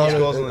one. got It's the called most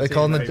goals on the they team,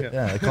 call right?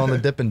 them they call them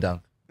the dip and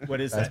dunk.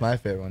 What is That's that? my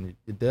favorite one.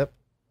 You dip,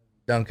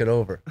 dunk it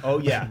over. Oh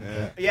yeah,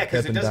 yeah,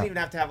 because Dip it and doesn't dunk. even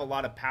have to have a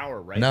lot of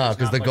power, right? No, There's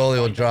because not the much goalie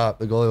will point. drop.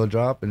 The goalie will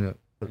drop and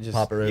you Just-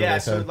 pop it right Yeah, over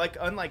so his head. like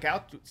unlike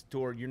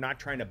outdoor, you're not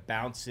trying to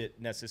bounce it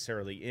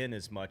necessarily in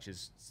as much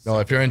as. No,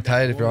 if you're in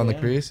tight, if you're on the yeah.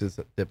 crease, it's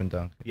a dip and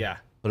dunk. Yeah,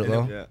 Put it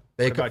low. Yeah.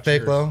 Fake, about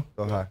fake yours? low.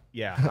 Go high.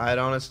 yeah. I'd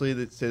honestly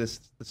say this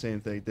the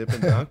same thing, dip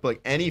and dunk. But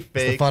like any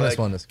fake, funnest like,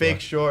 one to score. fake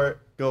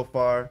short, go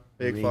far,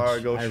 fake Reach. far,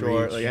 go I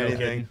short, reach. like No anything.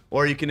 kidding.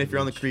 Or you can, if you're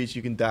on the crease,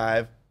 you can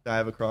dive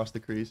across the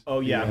crease. Oh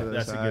yeah, to the other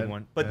that's a side. good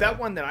one. But Yeah. that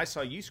one that I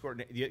saw you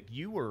scored,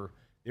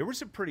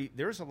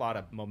 there was a lot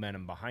of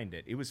momentum behind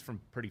it. It was from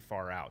pretty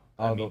far out.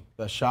 Oh, I mean,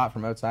 the shot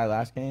from outside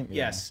last game?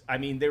 Yeah. yes, I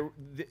mean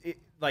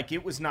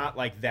it was not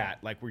like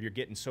that, like where you're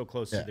getting so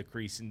close to the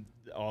crease and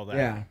all that.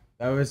 Yeah.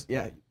 That was,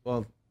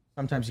 well,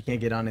 sometimes you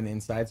can't get on the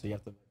inside, so you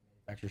have to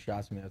manufacture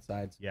shots from the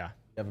outside. So Yeah, you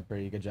have a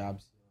pretty good job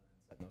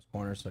setting those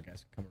corners so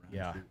guys can come around.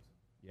 Yeah. and shoot.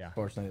 yeah.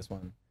 Fortunately, this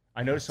one.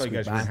 I noticed all you Sweet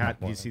guys wearing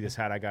basketball. hat. You see this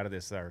hat I got of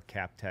this our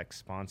CapTech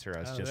sponsor.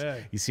 I was Oh, just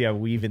hey. you see I'm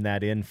weaving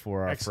that in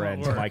for our Excellent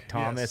friend work. Mike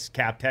Thomas.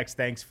 Yes. CapTech,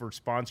 thanks for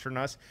sponsoring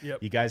us.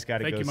 Yep. You guys got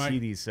to Thank go you, Mike. see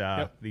these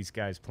Yep. these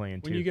guys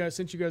playing When too. you guys,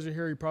 since you guys are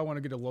here, you probably want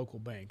to get a local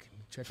bank.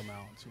 check them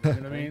out. So, you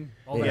know what I mean?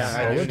 All that Yeah.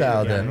 stuff. Yeah, We're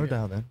dialed Yeah. in. We're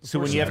dialed in. So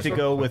when you have to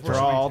go withdraw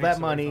somebody all takes that it away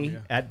from money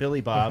you. at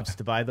Billy Bob's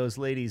to buy those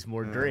ladies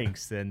more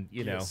drinks, then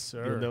Yes,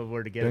 sir. you'll know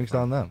where to get Drinks it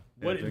from. on them.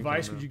 What Yeah,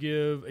 advice drink would you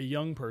give a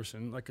young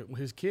person, like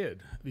his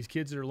kid, these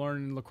kids that are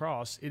learning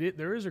lacrosse?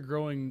 There is a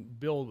growing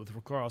build with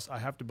lacrosse, I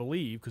have to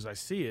believe, because I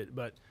see it.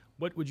 But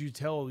what would you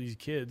tell these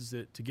kids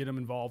to get them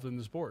involved in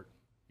the sport?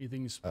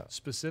 Anything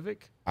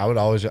specific? I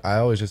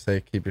always just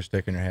say keep your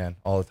stick in your hand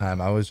all the time.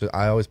 I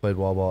always played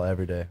wall ball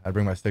every day. I'd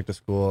bring my stick to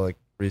school, like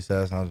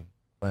recess, and I was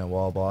playing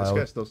wall ball. This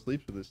guy still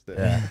sleeps with his stick.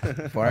 Yeah.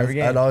 Before every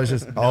game. I'd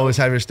always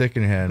have your stick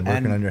in your hand,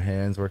 working And- on your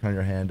hands, working on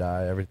your hand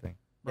eye, everything.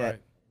 Right.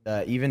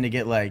 Even to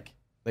get like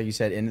you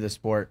said into the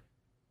sport,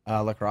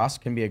 lacrosse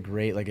can be a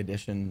great like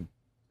addition,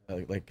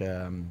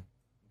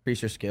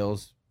 increase your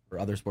skills for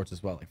other sports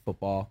as well, like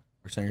football,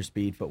 works on your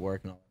speed,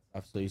 footwork, and all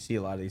that stuff. So you see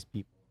a lot of these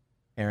people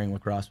pairing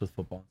lacrosse with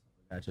football.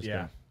 That just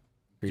Yeah.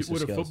 increase the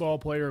Would a skills. football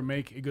player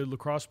make a good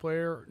lacrosse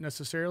player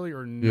necessarily,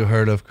 or You not?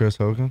 heard of Chris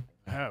Hogan?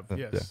 I have,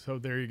 yes. Yeah. So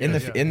there you go. in the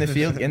yeah. in the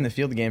field in the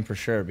field game for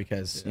sure,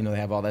 because you know they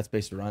have all that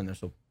space to run. They're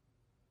so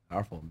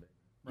powerful. And big.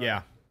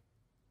 Yeah.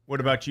 What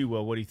about you,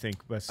 Will? What do you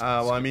think? Best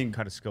Well, I mean,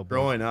 kind of skill. build?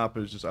 growing up,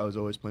 it was just I was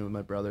always playing with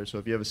my brother. So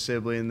if you have a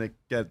sibling, that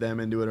get them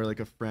into it, or like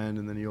a friend,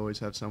 and then you always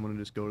have someone to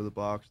just go to the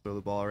box, throw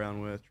the ball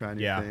around with, try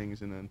new Yeah.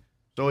 things, and then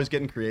it's always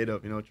getting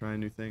creative, trying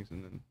new things,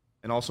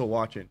 and also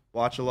watch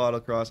a lot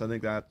of lacrosse. I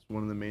think that's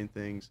one of the main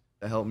things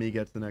that helped me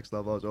get to the next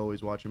level. I was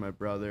always watching my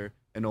brother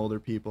and older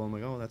people. I'm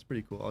like, oh, that's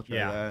pretty cool. I'll try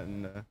Yeah. that.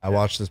 And I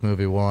watched this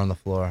movie War on the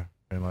Floor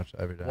pretty much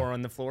every day. War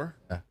on the floor.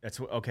 Yeah. That's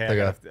okay. Like I a-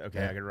 gotta, okay,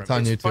 yeah. I gotta remember. It's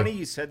on YouTube. Funny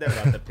you said that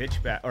about the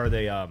pitch bat or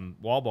the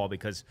wall ball,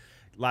 because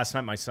last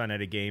night my son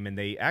had a game and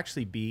they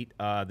actually beat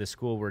the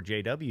school where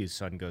JW's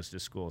son goes to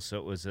school. So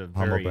it was a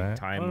very brag. I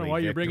timely. don't know why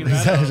you're victory.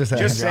 bringing that up. Just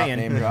Just Drop, saying.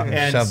 name drop.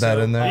 And Shove that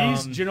in there.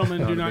 These gentlemen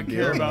do Not a not big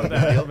care deal. about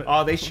that.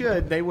 Oh, they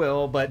should. They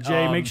will. But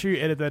Jay, make sure you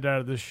edit that out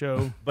of this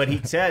show. But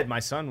he said, my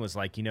son was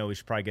like, we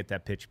should probably get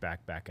that pitch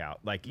back out.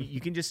 Like you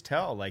can just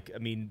tell. Like I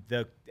mean,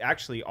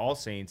 actually All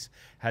Saints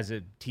has a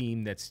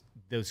team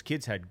those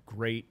kids had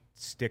great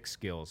stick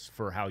skills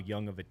for how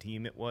young of a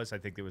team it was. I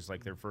think it was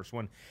like their first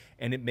one,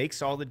 and it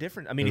makes all the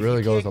difference. I mean, It if really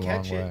you goes can't a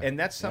long catch it, way. and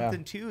that's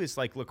something too. Is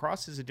like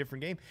lacrosse is a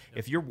different game.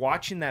 If you're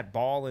watching that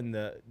ball in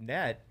the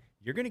net,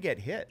 you're gonna get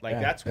hit.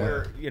 Like that's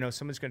where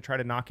someone's gonna try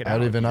to knock it I out.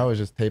 would even always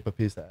just tape a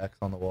piece of X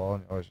on the wall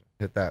and always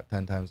hit that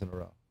 10 times in a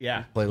row.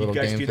 Yeah, Play you little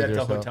guys games do with that to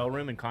yourself. hotel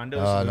room and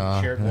condos. Oh, and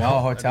no. shared Yeah. No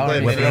wall? hotel Play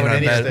room. with Whip it in our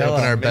Underneath bed, the pillow.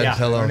 open our bed Yeah.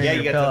 pillow. Yeah,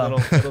 you got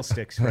the little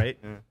sticks, right?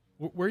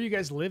 Where are you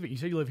guys living? You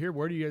said you live here.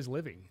 Where are you guys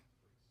living?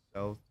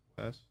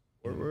 Southwest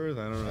Fort Worth.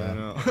 I don't really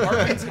know.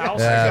 Apartment's house.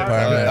 Yeah,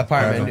 like that?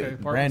 apartment. Okay,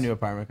 Brand new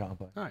apartment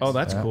complex. Nice. Oh,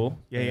 that's Yeah. cool.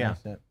 Yeah.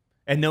 That's it.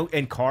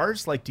 And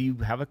cars? Like, do you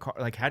have a car?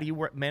 Like, how do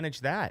you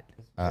manage that?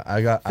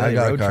 I got Philly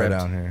a road car trips.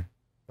 down here,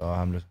 so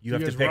I'm just. You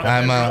have to guys pick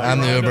run- up.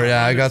 I'm the Uber.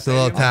 Yeah, I got the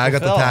little I got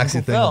the Phil, taxi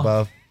Uncle thing Phil.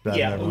 above. driving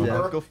Yeah, everywhere.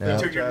 Uber. Go You Phil.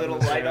 turn your little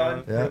light on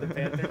Yeah. for the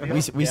Panther deal?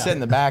 We sit in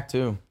the back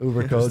too.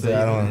 Uber Just codes. so I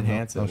you don't can know.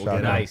 enhance it. Don't We'll shout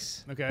get out.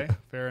 Nice. Okay,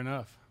 fair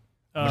enough.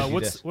 gonna do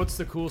this. What's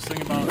the coolest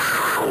thing about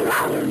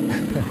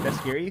That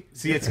scare you?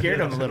 See, it scared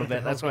him a little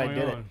bit. That's why I what's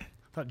did going it. on?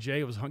 I thought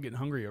Jay was getting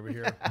hungry over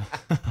here.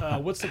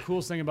 What's the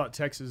coolest thing about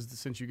Texas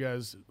since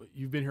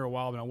you've been here a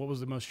while now? What was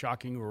the most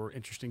shocking or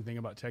interesting thing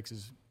about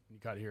Texas when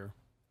you got here?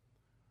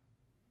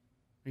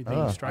 Anything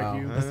Oh, strike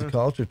you? That's the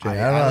culture change.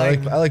 I I, don't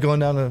know. like- I like going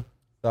down to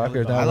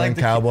soccer, I down like wearing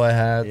the- cowboy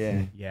hats. Yeah.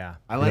 and Yeah.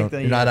 I you like don't-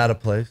 the. You're not out of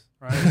place.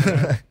 Right?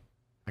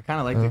 I kind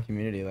of like Uh-huh. the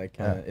community, like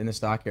in the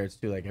stockyards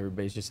too. Like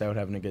everybody's just out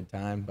having a good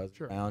time, buzzing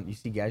Sure. around. You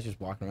see guys just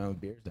walking around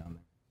with beers down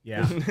there.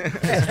 Yeah.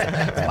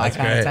 It's my kind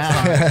great. of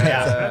town.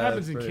 Yeah. that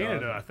happens in pretty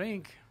Canada, awesome. I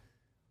think.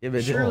 Yeah,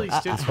 but Surely I-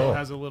 Stittsville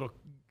has a little.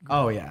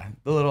 Oh yeah,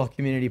 the little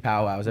community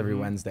powwows every Mhm.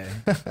 Wednesday.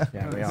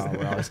 Yeah,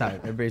 we're always having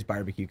everybody's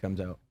barbecue comes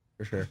out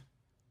for sure.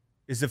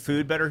 Is the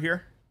food better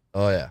here?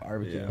 Oh yeah.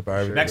 Barbecue. Yeah. The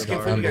barbecue. Mexican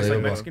Sure. food? You guys like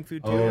Unbelievable. Mexican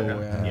food too? Oh or no?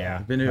 yeah. Yeah.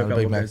 Been to a I'm a couple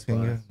big of good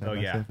Mexican guy. spots. Oh,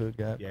 yeah. Mexican food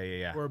guy.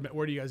 Yeah.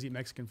 Where do you guys eat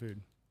Mexican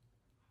food?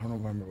 I don't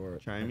remember where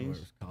it Chinese?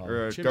 was called.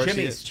 Or Chim-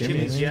 Garcia's.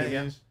 Chimneys,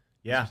 yeah.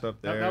 Yeah. Stuff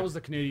That, there. that was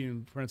the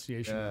Canadian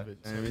pronunciation Yeah, of it.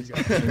 So Chinese. you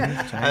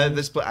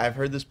guys- I've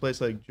heard this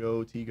place like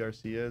Joe T.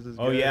 Garcia's is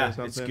Oh, good yeah, or it's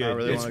something. good. I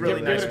really It's wanna really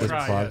go give nice. it a there.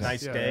 try. Plug. yes.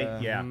 Nice Yeah. day.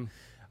 Yeah.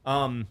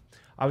 Mhm.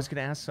 I was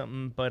gonna ask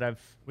something, but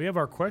We have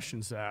our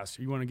questions to ask.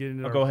 You want to get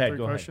into our go ahead. three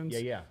Go ahead. questions?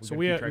 Yeah. So gotta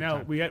we keep had, track of now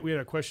time. we had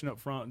a question up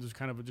front, just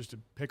kind of just to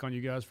pick on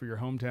you guys for your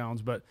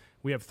hometowns. But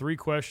we have three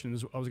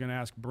questions. I was going to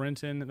ask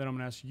Brenton, then I'm going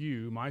to ask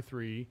you my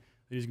three.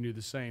 And he's going to do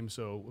the same.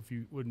 So if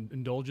you would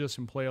indulge us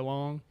and play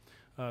along,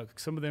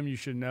 some of them you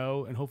should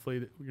know, and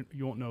hopefully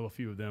you won't know a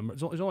few of them.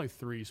 There's only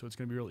three, so it's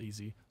going to be real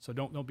easy. So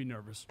don't be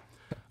nervous.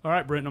 All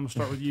right, Brenton, I'm going to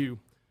start with you.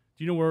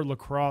 Do you know where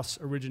lacrosse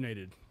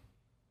originated?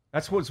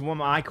 That's what's one of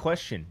my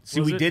question. See,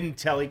 Was we it? didn't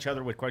tell each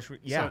other what question.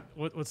 Yeah,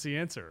 So what's the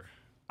answer?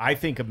 I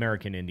think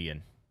American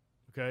Indian.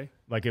 Okay.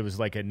 Like it was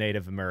like a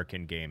Native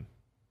American game.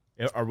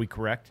 Are we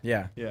correct?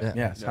 Yeah. Yeah.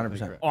 Yes, definitely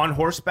 100%. correct. On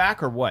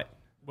horseback or what?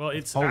 Well,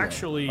 it's Polo.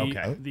 actually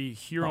Okay. the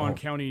Huron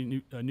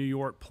County, New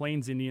York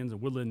Plains Indians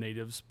and Woodland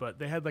Natives, but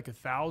they had like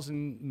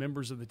 1,000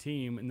 members of the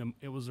team, and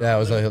it was Yeah, it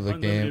was like the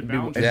unlimited game.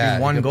 boundaries. It'd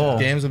be one the goal.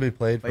 Games would be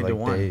played for Played to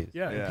like one. days.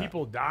 Yeah, and Yeah.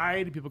 people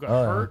died, people got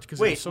Oh, yeah. hurt because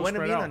it Wait, was so what do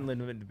you spread mean out.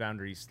 unlimited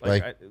boundaries?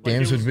 Like it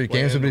games was would be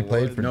played in the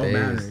played woods. for No days.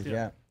 boundaries. Yeah.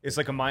 Yeah. It's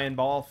like a Mayan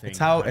ball thing. It's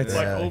how it's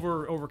Like Yeah.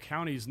 over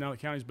counties, not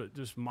counties, but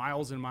just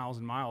miles and miles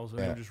and miles, and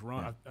Yeah. they would just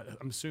run.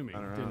 I'm assuming.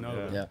 Run Didn't around, know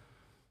that. Yeah.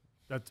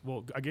 That's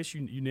well. I guess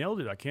you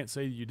nailed it. I can't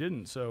say you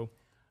didn't. So,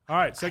 all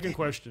right. Second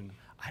question.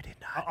 I did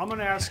not. I'm going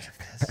to ask.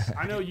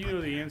 I know you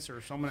know the answer,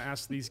 so I'm going to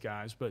ask these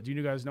guys. But do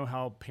you guys know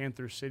how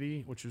Panther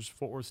City, which is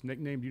Fort Worth's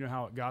nickname, do you know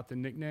how it got the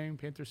nickname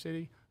Panther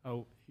City?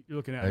 Oh, you're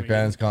looking at Like me.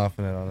 Brandon's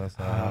confident on this.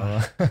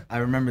 I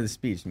remember the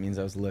speech. It means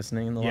I was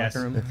listening in the Yes,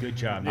 locker room. good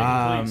job.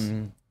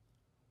 Please.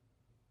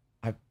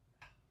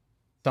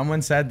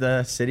 Someone said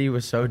the city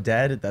was so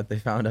dead that they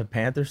found a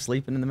panther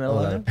sleeping in the middle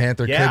of a it.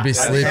 panther Yeah, could be that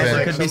sounds sleeping.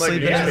 like Could be Sounds like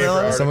sleeping a in the middle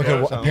of it. Someone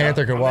newspaper could. A article.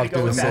 panther could I'm walk gonna go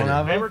through the with that.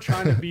 city. They were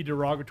trying to be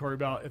derogatory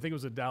about. I think it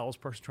was a Dallas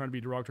person trying to be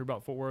derogatory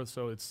about Fort Worth,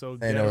 so it's so.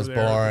 They know dead it's over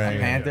there. boring. A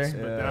panther? Yes,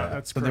 but Yeah.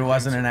 that's So there correct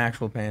wasn't answer. an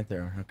actual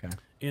panther. Okay.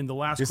 In the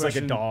last Just like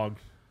question, a dog.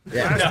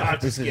 Yeah. No,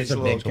 This is just just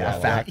a big chihuahua.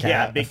 cat, fat cat.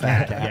 Yeah, big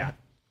cat. Yeah.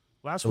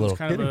 Last A one's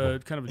little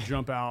kind of a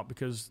jump out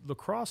because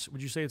lacrosse.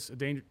 Would you say it's a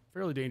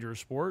fairly dangerous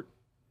sport?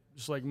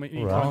 Just like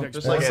any Well, contact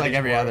just sport. Just like any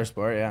every sport. other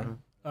sport, yeah.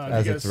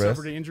 Has you guys its risk.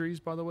 suffered any injuries,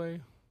 by the way?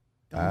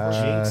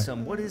 Jinx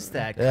 'em. What is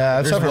that? Yeah,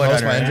 I've There's suffered blood most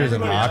of my under it. injuries in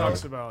Everybody hockey.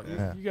 talks about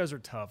you guys are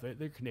tough.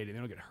 They're Canadian. They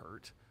don't get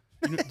hurt.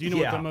 Do you know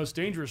Yeah. what the most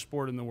dangerous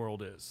sport in the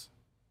world is?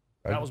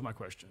 That was my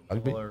question.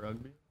 Rugby? Or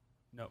rugby.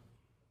 No.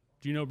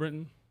 Do you know,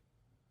 Brenton?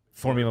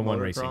 Formula One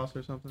racing. Motocross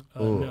or something.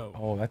 No.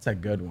 Oh, that's a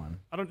good one.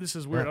 I don't. This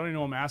is weird. I don't even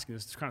know why I'm asking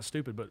this. It's kind of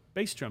stupid, but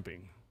base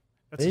jumping.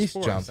 That's Base a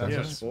sport. jumping? That's a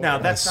Yes. sport. Now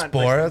that's not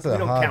sport, like, that's a we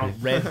don't hobby. count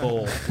Red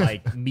Bull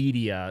like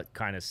media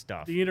kind of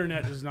stuff. The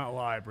internet does not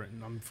lie,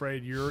 Brenton. I'm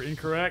afraid you're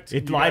incorrect.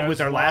 It You lied guys with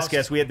our last lost.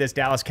 guest. We had this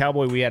Dallas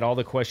Cowboy. We had all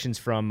the questions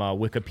from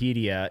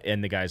Wikipedia,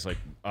 and the guy's like,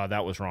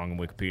 "That was wrong in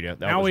Wikipedia."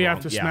 That Now was we wrong."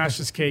 have to Yeah. smash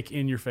this cake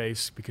in your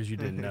face because you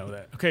didn't know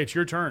that. Okay, it's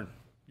your turn.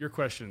 Your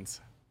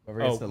questions. Whoever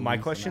gets Oh, the my least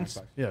amount questions?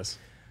 of Yes.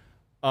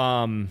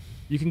 Um,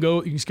 You can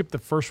go. You can skip the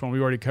first one.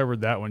 We already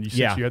covered that one. You said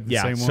yeah, you had the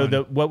yeah. same So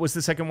one. what was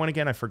the second one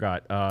again? I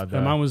forgot.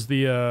 Mine was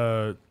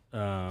the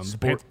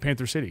Sport-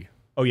 Panther City.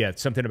 Oh yeah,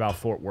 something about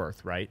Fort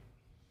Worth, right?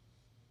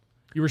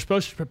 You were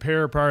supposed to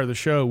prepare prior to the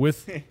show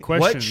with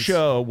questions.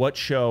 What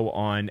show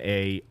on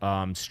a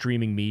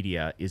streaming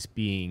media is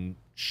being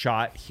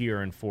shot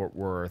here in Fort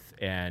Worth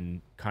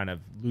and kind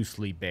of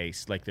loosely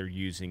based, like they're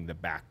using the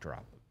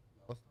backdrop?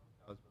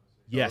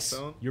 Yes,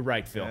 Yellowstone? you're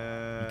right, Phil.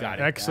 You got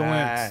it.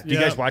 Excellent. Do you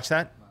guys watch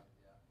that?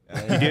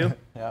 You do?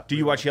 Yeah. Do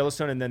you watch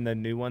Yellowstone and then the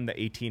new one, the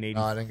 1883?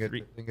 No, I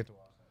didn't get to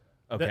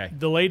watch. Okay.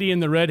 The lady in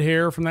the red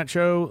hair from that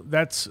show,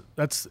 that's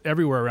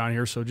everywhere around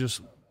here. So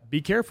just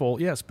be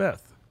careful. Yes,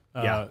 Beth.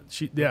 Yeah.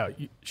 She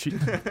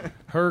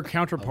her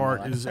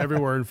counterpart is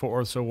everywhere in Fort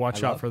Worth. So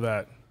watch out for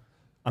that.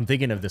 I'm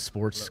thinking of the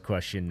sports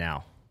question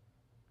now.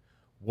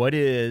 What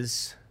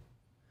is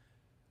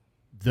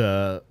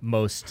the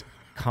most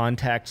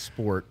contact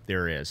sport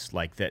there is,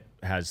 like that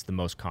has the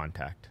most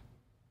contact?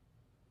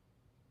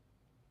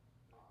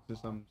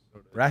 Just some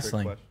sort of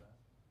Wrestling. trick question.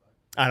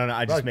 I don't know.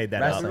 I just made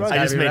that Wrestling. up. It's I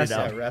just gotta be made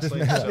it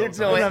wrestling. up. Wrestling. There's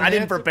no way- I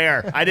didn't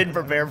prepare. I didn't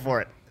prepare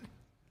for it.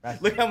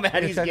 Look how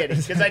mad he's getting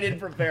because I didn't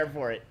prepare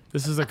for it.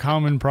 This is a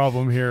common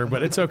problem here,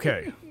 but it's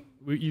okay.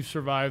 You've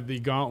survived the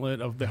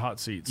gauntlet of the hot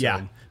seat. So.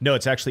 Yeah. No,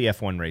 it's actually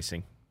F1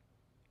 racing.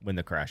 Win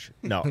the crash.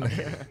 No.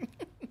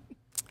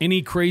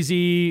 Any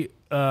crazy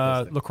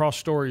lacrosse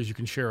stories you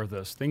can share with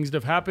us? Things that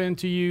have happened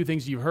to you,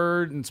 things you've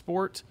heard in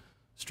sport,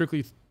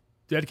 strictly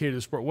dedicated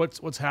to sport.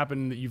 What's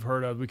happened that you've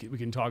heard of? We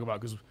can talk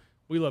about because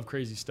we love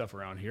crazy stuff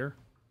around here.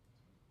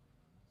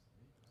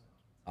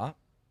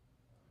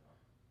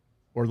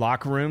 Or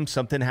locker room,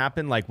 something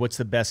happened. Like, what's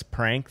the best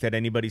prank that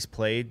anybody's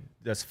played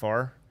thus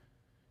far?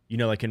 You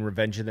know, like in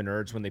Revenge of the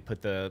Nerds when they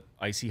put the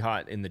icy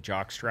hot in the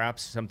jock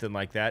straps, something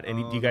like that.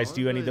 Any? Do you guys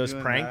do any of those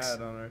pranks?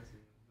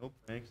 No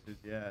pranksters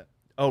yet.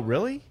 Oh,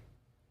 really?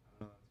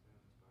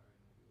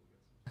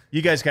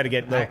 You guys got to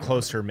get a little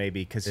closer,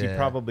 maybe, because you Yeah.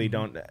 probably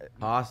don't.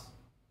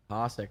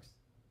 Hossick's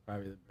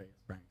probably the biggest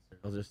prankster.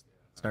 He'll just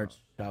start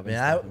shoving.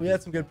 Yeah, stuff in we you.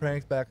 had some good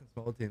pranks back in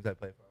small teams I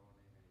played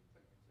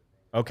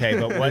for. Okay,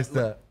 but what? Just,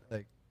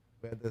 like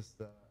we had this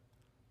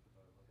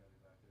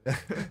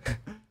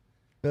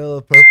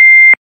little purple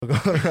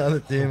going around the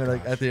team, and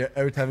like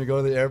every time you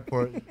go to the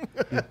airport, you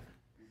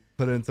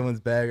put it in someone's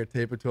bag or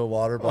tape it to a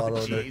water bottle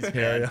and jeez, then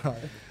carry on.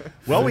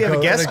 Well, we have a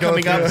Go- guest they go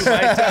coming up who through-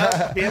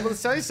 might be able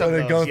to tell you So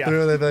something. they go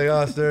through, they'd be like,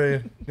 "Oh,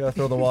 sir, you gotta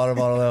throw the water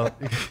bottle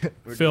out."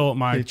 Phil,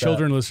 my Keep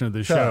children listen to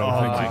this show. Oh,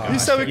 Thank my you. gosh. You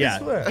said we Yeah.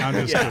 could swear.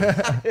 I'm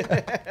just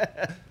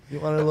kidding. You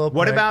want a little?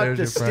 What prank, about there's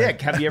the your stick?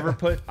 prank. Have you ever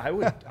put?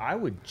 I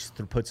would just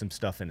put some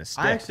stuff in a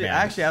stick. I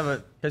actually have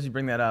a, because you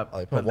bring that up. Oh,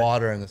 you put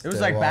water in the It was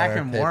stick, like back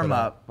water, in tape it warm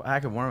up. up.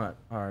 Back in warm up.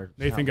 Or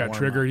Nathan not got warm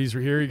triggered.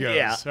 up. Here he goes.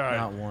 Yeah. All right.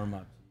 Not warm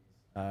up.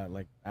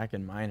 Like back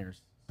in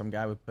minors, some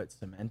guy would put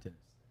cement in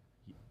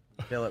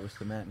fill it with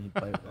cement and he'd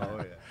play with that. Oh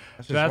yeah.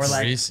 That's That's- Or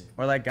like, greasy.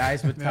 or like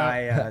guys would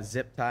tie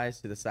zip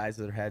ties to the sides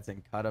of their heads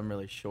and cut them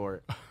really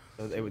short.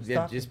 So it'd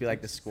just be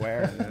like the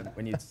square, and then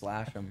when you'd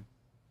slash them.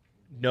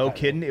 No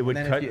kidding. It would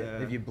And cut.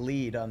 then if you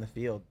bleed on the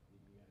field.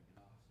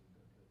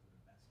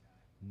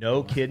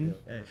 No kidding.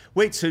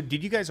 Wait, so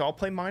did you guys all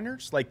play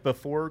minors like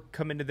before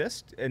coming to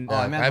this? And Oh,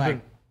 I meant I've like.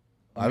 been-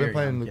 I've been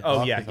playing. Yeah.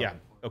 lacrosse yeah, for yeah. some-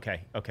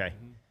 Okay, okay.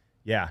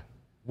 Yeah.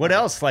 What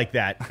else like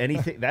that?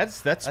 Anything?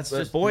 That's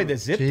just boy, the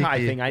zip tie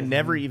cheeky. thing. I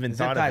never even Zip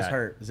thought of ties that.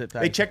 hurt. Zip ties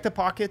They hurt. check the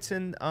pockets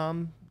in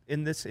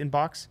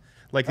box,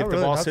 like Not if really,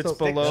 the ball not sits so-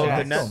 below Yeah,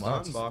 the not net. so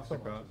much. On box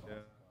across, yeah.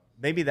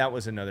 Maybe that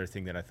was another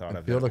thing that I thought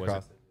of. Field that it across.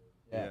 wasn't.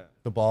 Yeah.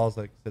 The balls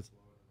like sits.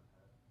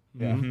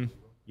 Mhm.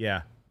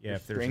 Yeah, yeah. The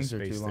If there's a strings are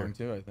space too there. long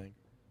too, I think.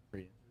 For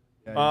you.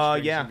 Yeah, your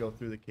strings yeah. can go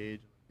through the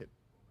cage. And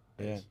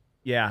hit.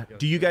 Yeah. Yeah.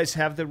 Do you guys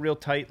have the real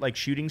tight like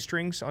shooting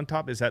strings on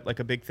top? Is that like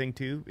a big thing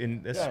too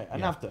in this? Yeah,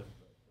 enough to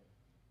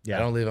Yeah. I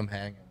don't leave them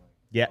hanging.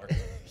 Yeah.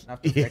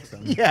 enough to fix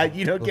them. Yeah,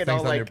 you don't Those get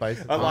things all on your like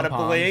bicycle. a lot of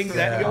Pom-poms. bling.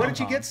 Yeah, What did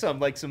you get? pom-poms. Some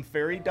like some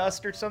fairy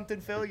dust or something,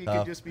 Phil? You could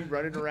Tough. just be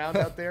running around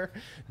out there.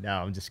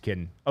 No, I'm just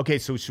kidding. Okay,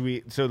 so should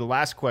we? So the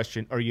last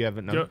question, or you have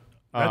another?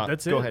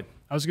 That's it. Go ahead.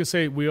 I was going to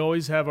say, we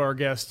always have our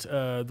guest,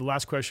 the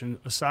last question,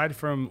 aside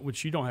from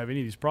which you don't have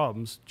any of these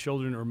problems,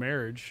 children or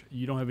marriage,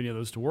 you don't have any of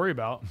those to worry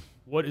about.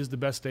 What is the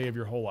best day of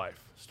your whole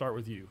life? Start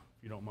with you,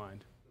 if you don't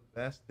mind.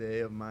 Best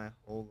day of my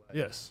whole life.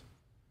 Yes.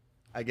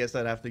 I guess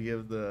I'd have to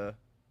give the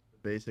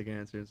basic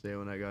answer and say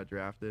when I got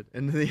drafted.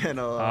 And in the end,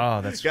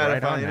 That's gotta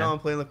right on, find, you know, man. I'm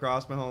playing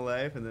lacrosse my whole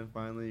life, and then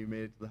finally you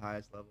made it to the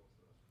highest level.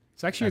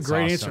 It's actually That's a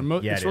great awesome.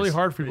 answer. Yeah, It's it really is.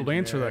 hard for people to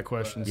answer that generic,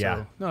 question. Yeah.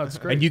 So, no, it's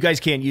great. And you guys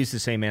can't use the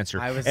same answer.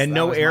 That And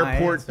no was my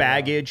airport answer.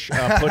 baggage,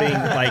 putting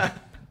like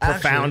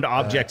profound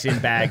objects in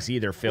bags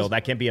either, Phil.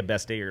 That can't be a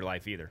best day of your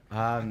life either.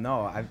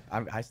 No,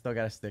 I still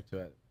got to stick to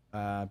it.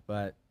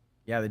 But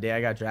yeah, the day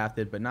I got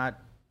drafted, but not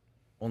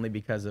only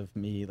because of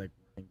me like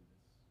working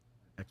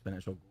this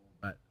exponential goal,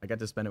 but I got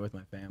to spend it with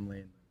my family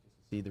and just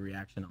to see the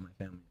reaction on my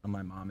family, on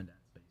my mom and dad's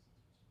faces.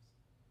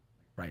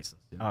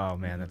 Priceless. You know? Oh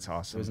man, that's It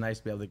was awesome. nice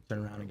to be able to turn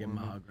around and give them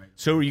a hug. Right.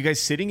 So are you guys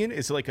sitting in?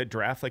 Is it like a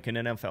draft, like an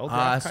NFL draft?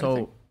 kind of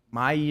thing? So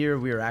my year,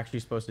 we were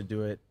actually supposed to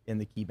do it in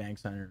the Key Bank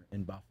Center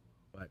in Buffalo,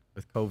 but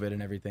with COVID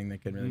and everything, they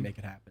couldn't really make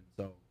it happen.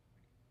 So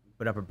we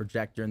put up a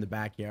projector in the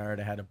backyard.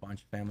 I had a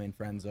bunch of family and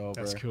friends over.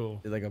 That's cool.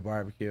 Did like a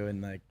barbecue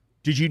and like.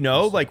 Did you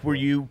know? Like, were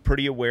you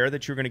pretty aware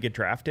that you were going to get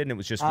drafted, and it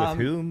was just with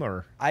whom,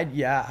 or? I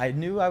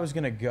knew I was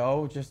gonna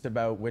go, just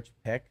about which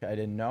pick I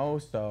didn't know.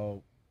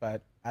 So,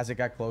 but as it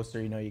got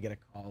closer, you know, you get a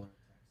call or a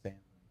text saying,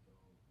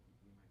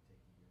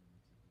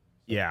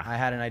 Yeah. I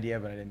had an idea,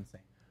 but I didn't say.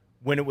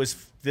 When it was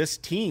this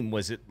team,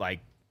 was it like,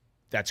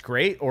 that's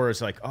great, or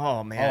is it like,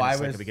 oh man, I it's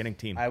like was a beginning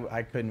team?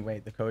 I couldn't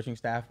wait. The coaching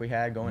staff we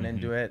had going Mm-hmm.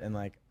 into it, and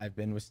like I've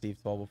been with Steve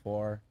Toll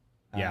before.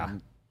 Yeah.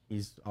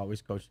 He's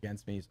always coached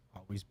against me. He's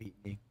always beat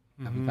me.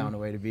 Mm-hmm. Haven't found a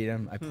way to beat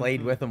him. I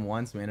played with him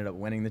once. We ended up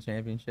winning the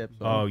championship.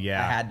 So Oh, yeah.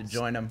 I had to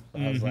join him.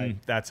 So I was like,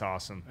 Mhm. That's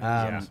awesome.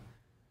 Yeah.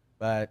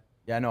 but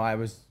yeah, no, I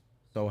was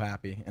so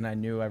happy, and I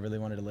knew I really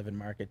wanted to live in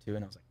Market too,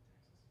 and I was like,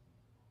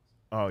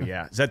 Oh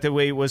yeah. Is that the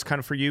way it was kind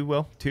of for you,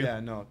 Will? Too. Yeah,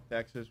 no,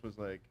 Texas was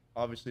like,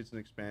 obviously it's an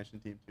expansion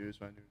team too,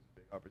 so I knew it was a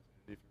big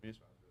opportunity for me. So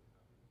I was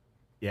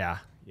really Yeah.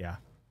 Yeah.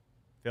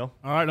 Phil.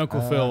 All right,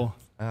 Uncle Phil.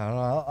 I don't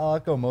know. I'll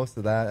echo most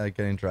of that, like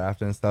getting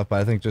drafted and stuff.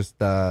 But I think just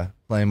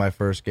playing my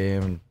first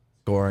game and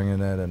scoring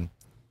in it, and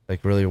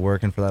like really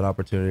working for that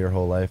opportunity your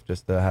whole life,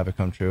 just to have it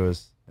come true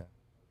is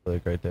really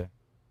a great day.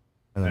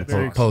 And then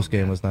Very post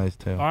game was nice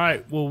too. All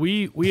right. Well,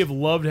 we have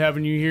loved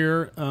having you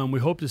here. We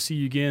hope to see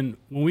you again.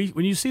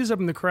 When you see us up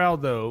in the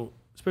crowd, though,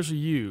 especially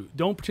you,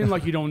 don't pretend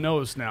like you don't know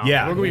us now.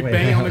 Yeah. We're gonna be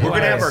banging on the We're glass.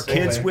 gonna have our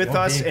kids with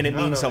us, and it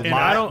means a And I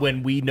lot don't-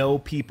 when we know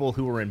people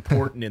who are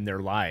important in their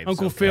lives.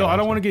 Uncle okay? Phil, I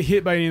don't want to get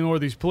hit by any more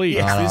of these, please.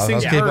 Yeah. These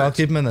things I'll hurt.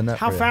 keep him in the net.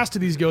 How for you. fast do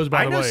these goes,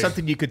 by I the know way?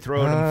 something you could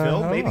throw at them, Phil.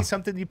 I don't Maybe know.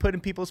 something you put in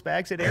people's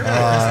bags at airports.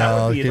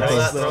 That would be a keep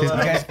nice those- little. you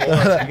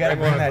gotta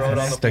bring that to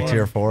the Stick to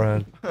your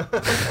forehead.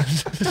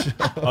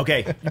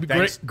 Okay.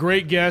 Thanks.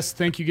 Great guest.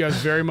 Thank you guys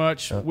very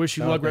much. Wish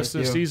you No, luck rest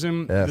of thank the you.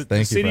 season. Yes, the thank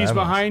you for city's having us.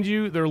 behind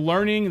you. They're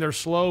learning. They're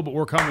slow, but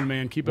we're coming,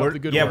 man. Keep up the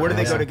good Yeah, work. where do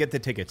they go to get the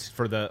tickets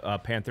for the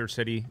Panther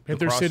City?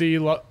 Panther lacrosse? City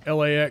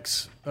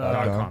LAX.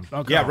 .com.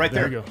 Yeah, Yeah, right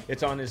there. There you go.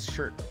 It's on his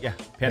shirt. Yeah,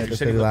 Panther Panther City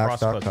City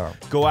Lacrosse Lax.com.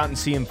 Club. Go out and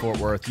see him, Fort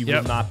Worth. You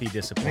Yep. will not be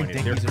disappointed.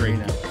 They're Dickies great.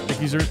 Arena.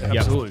 Dickies are Yep,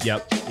 absolutely.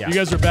 Yep. Yeah. You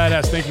guys are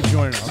badass. Thank you for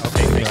joining us.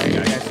 Okay, thank you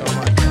guys so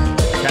much.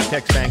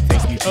 Captex Bank,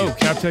 thank you. Oh,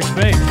 Captex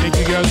Bank. Thank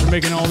you guys for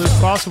making all this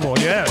possible.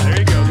 Yeah, there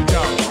you go. Good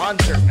job.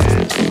 Sponsor,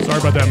 man. Sorry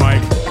about that,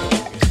 Mike.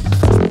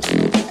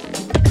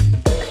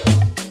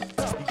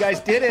 You guys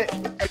did it.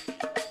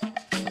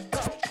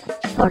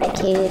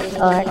 Fortitude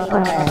or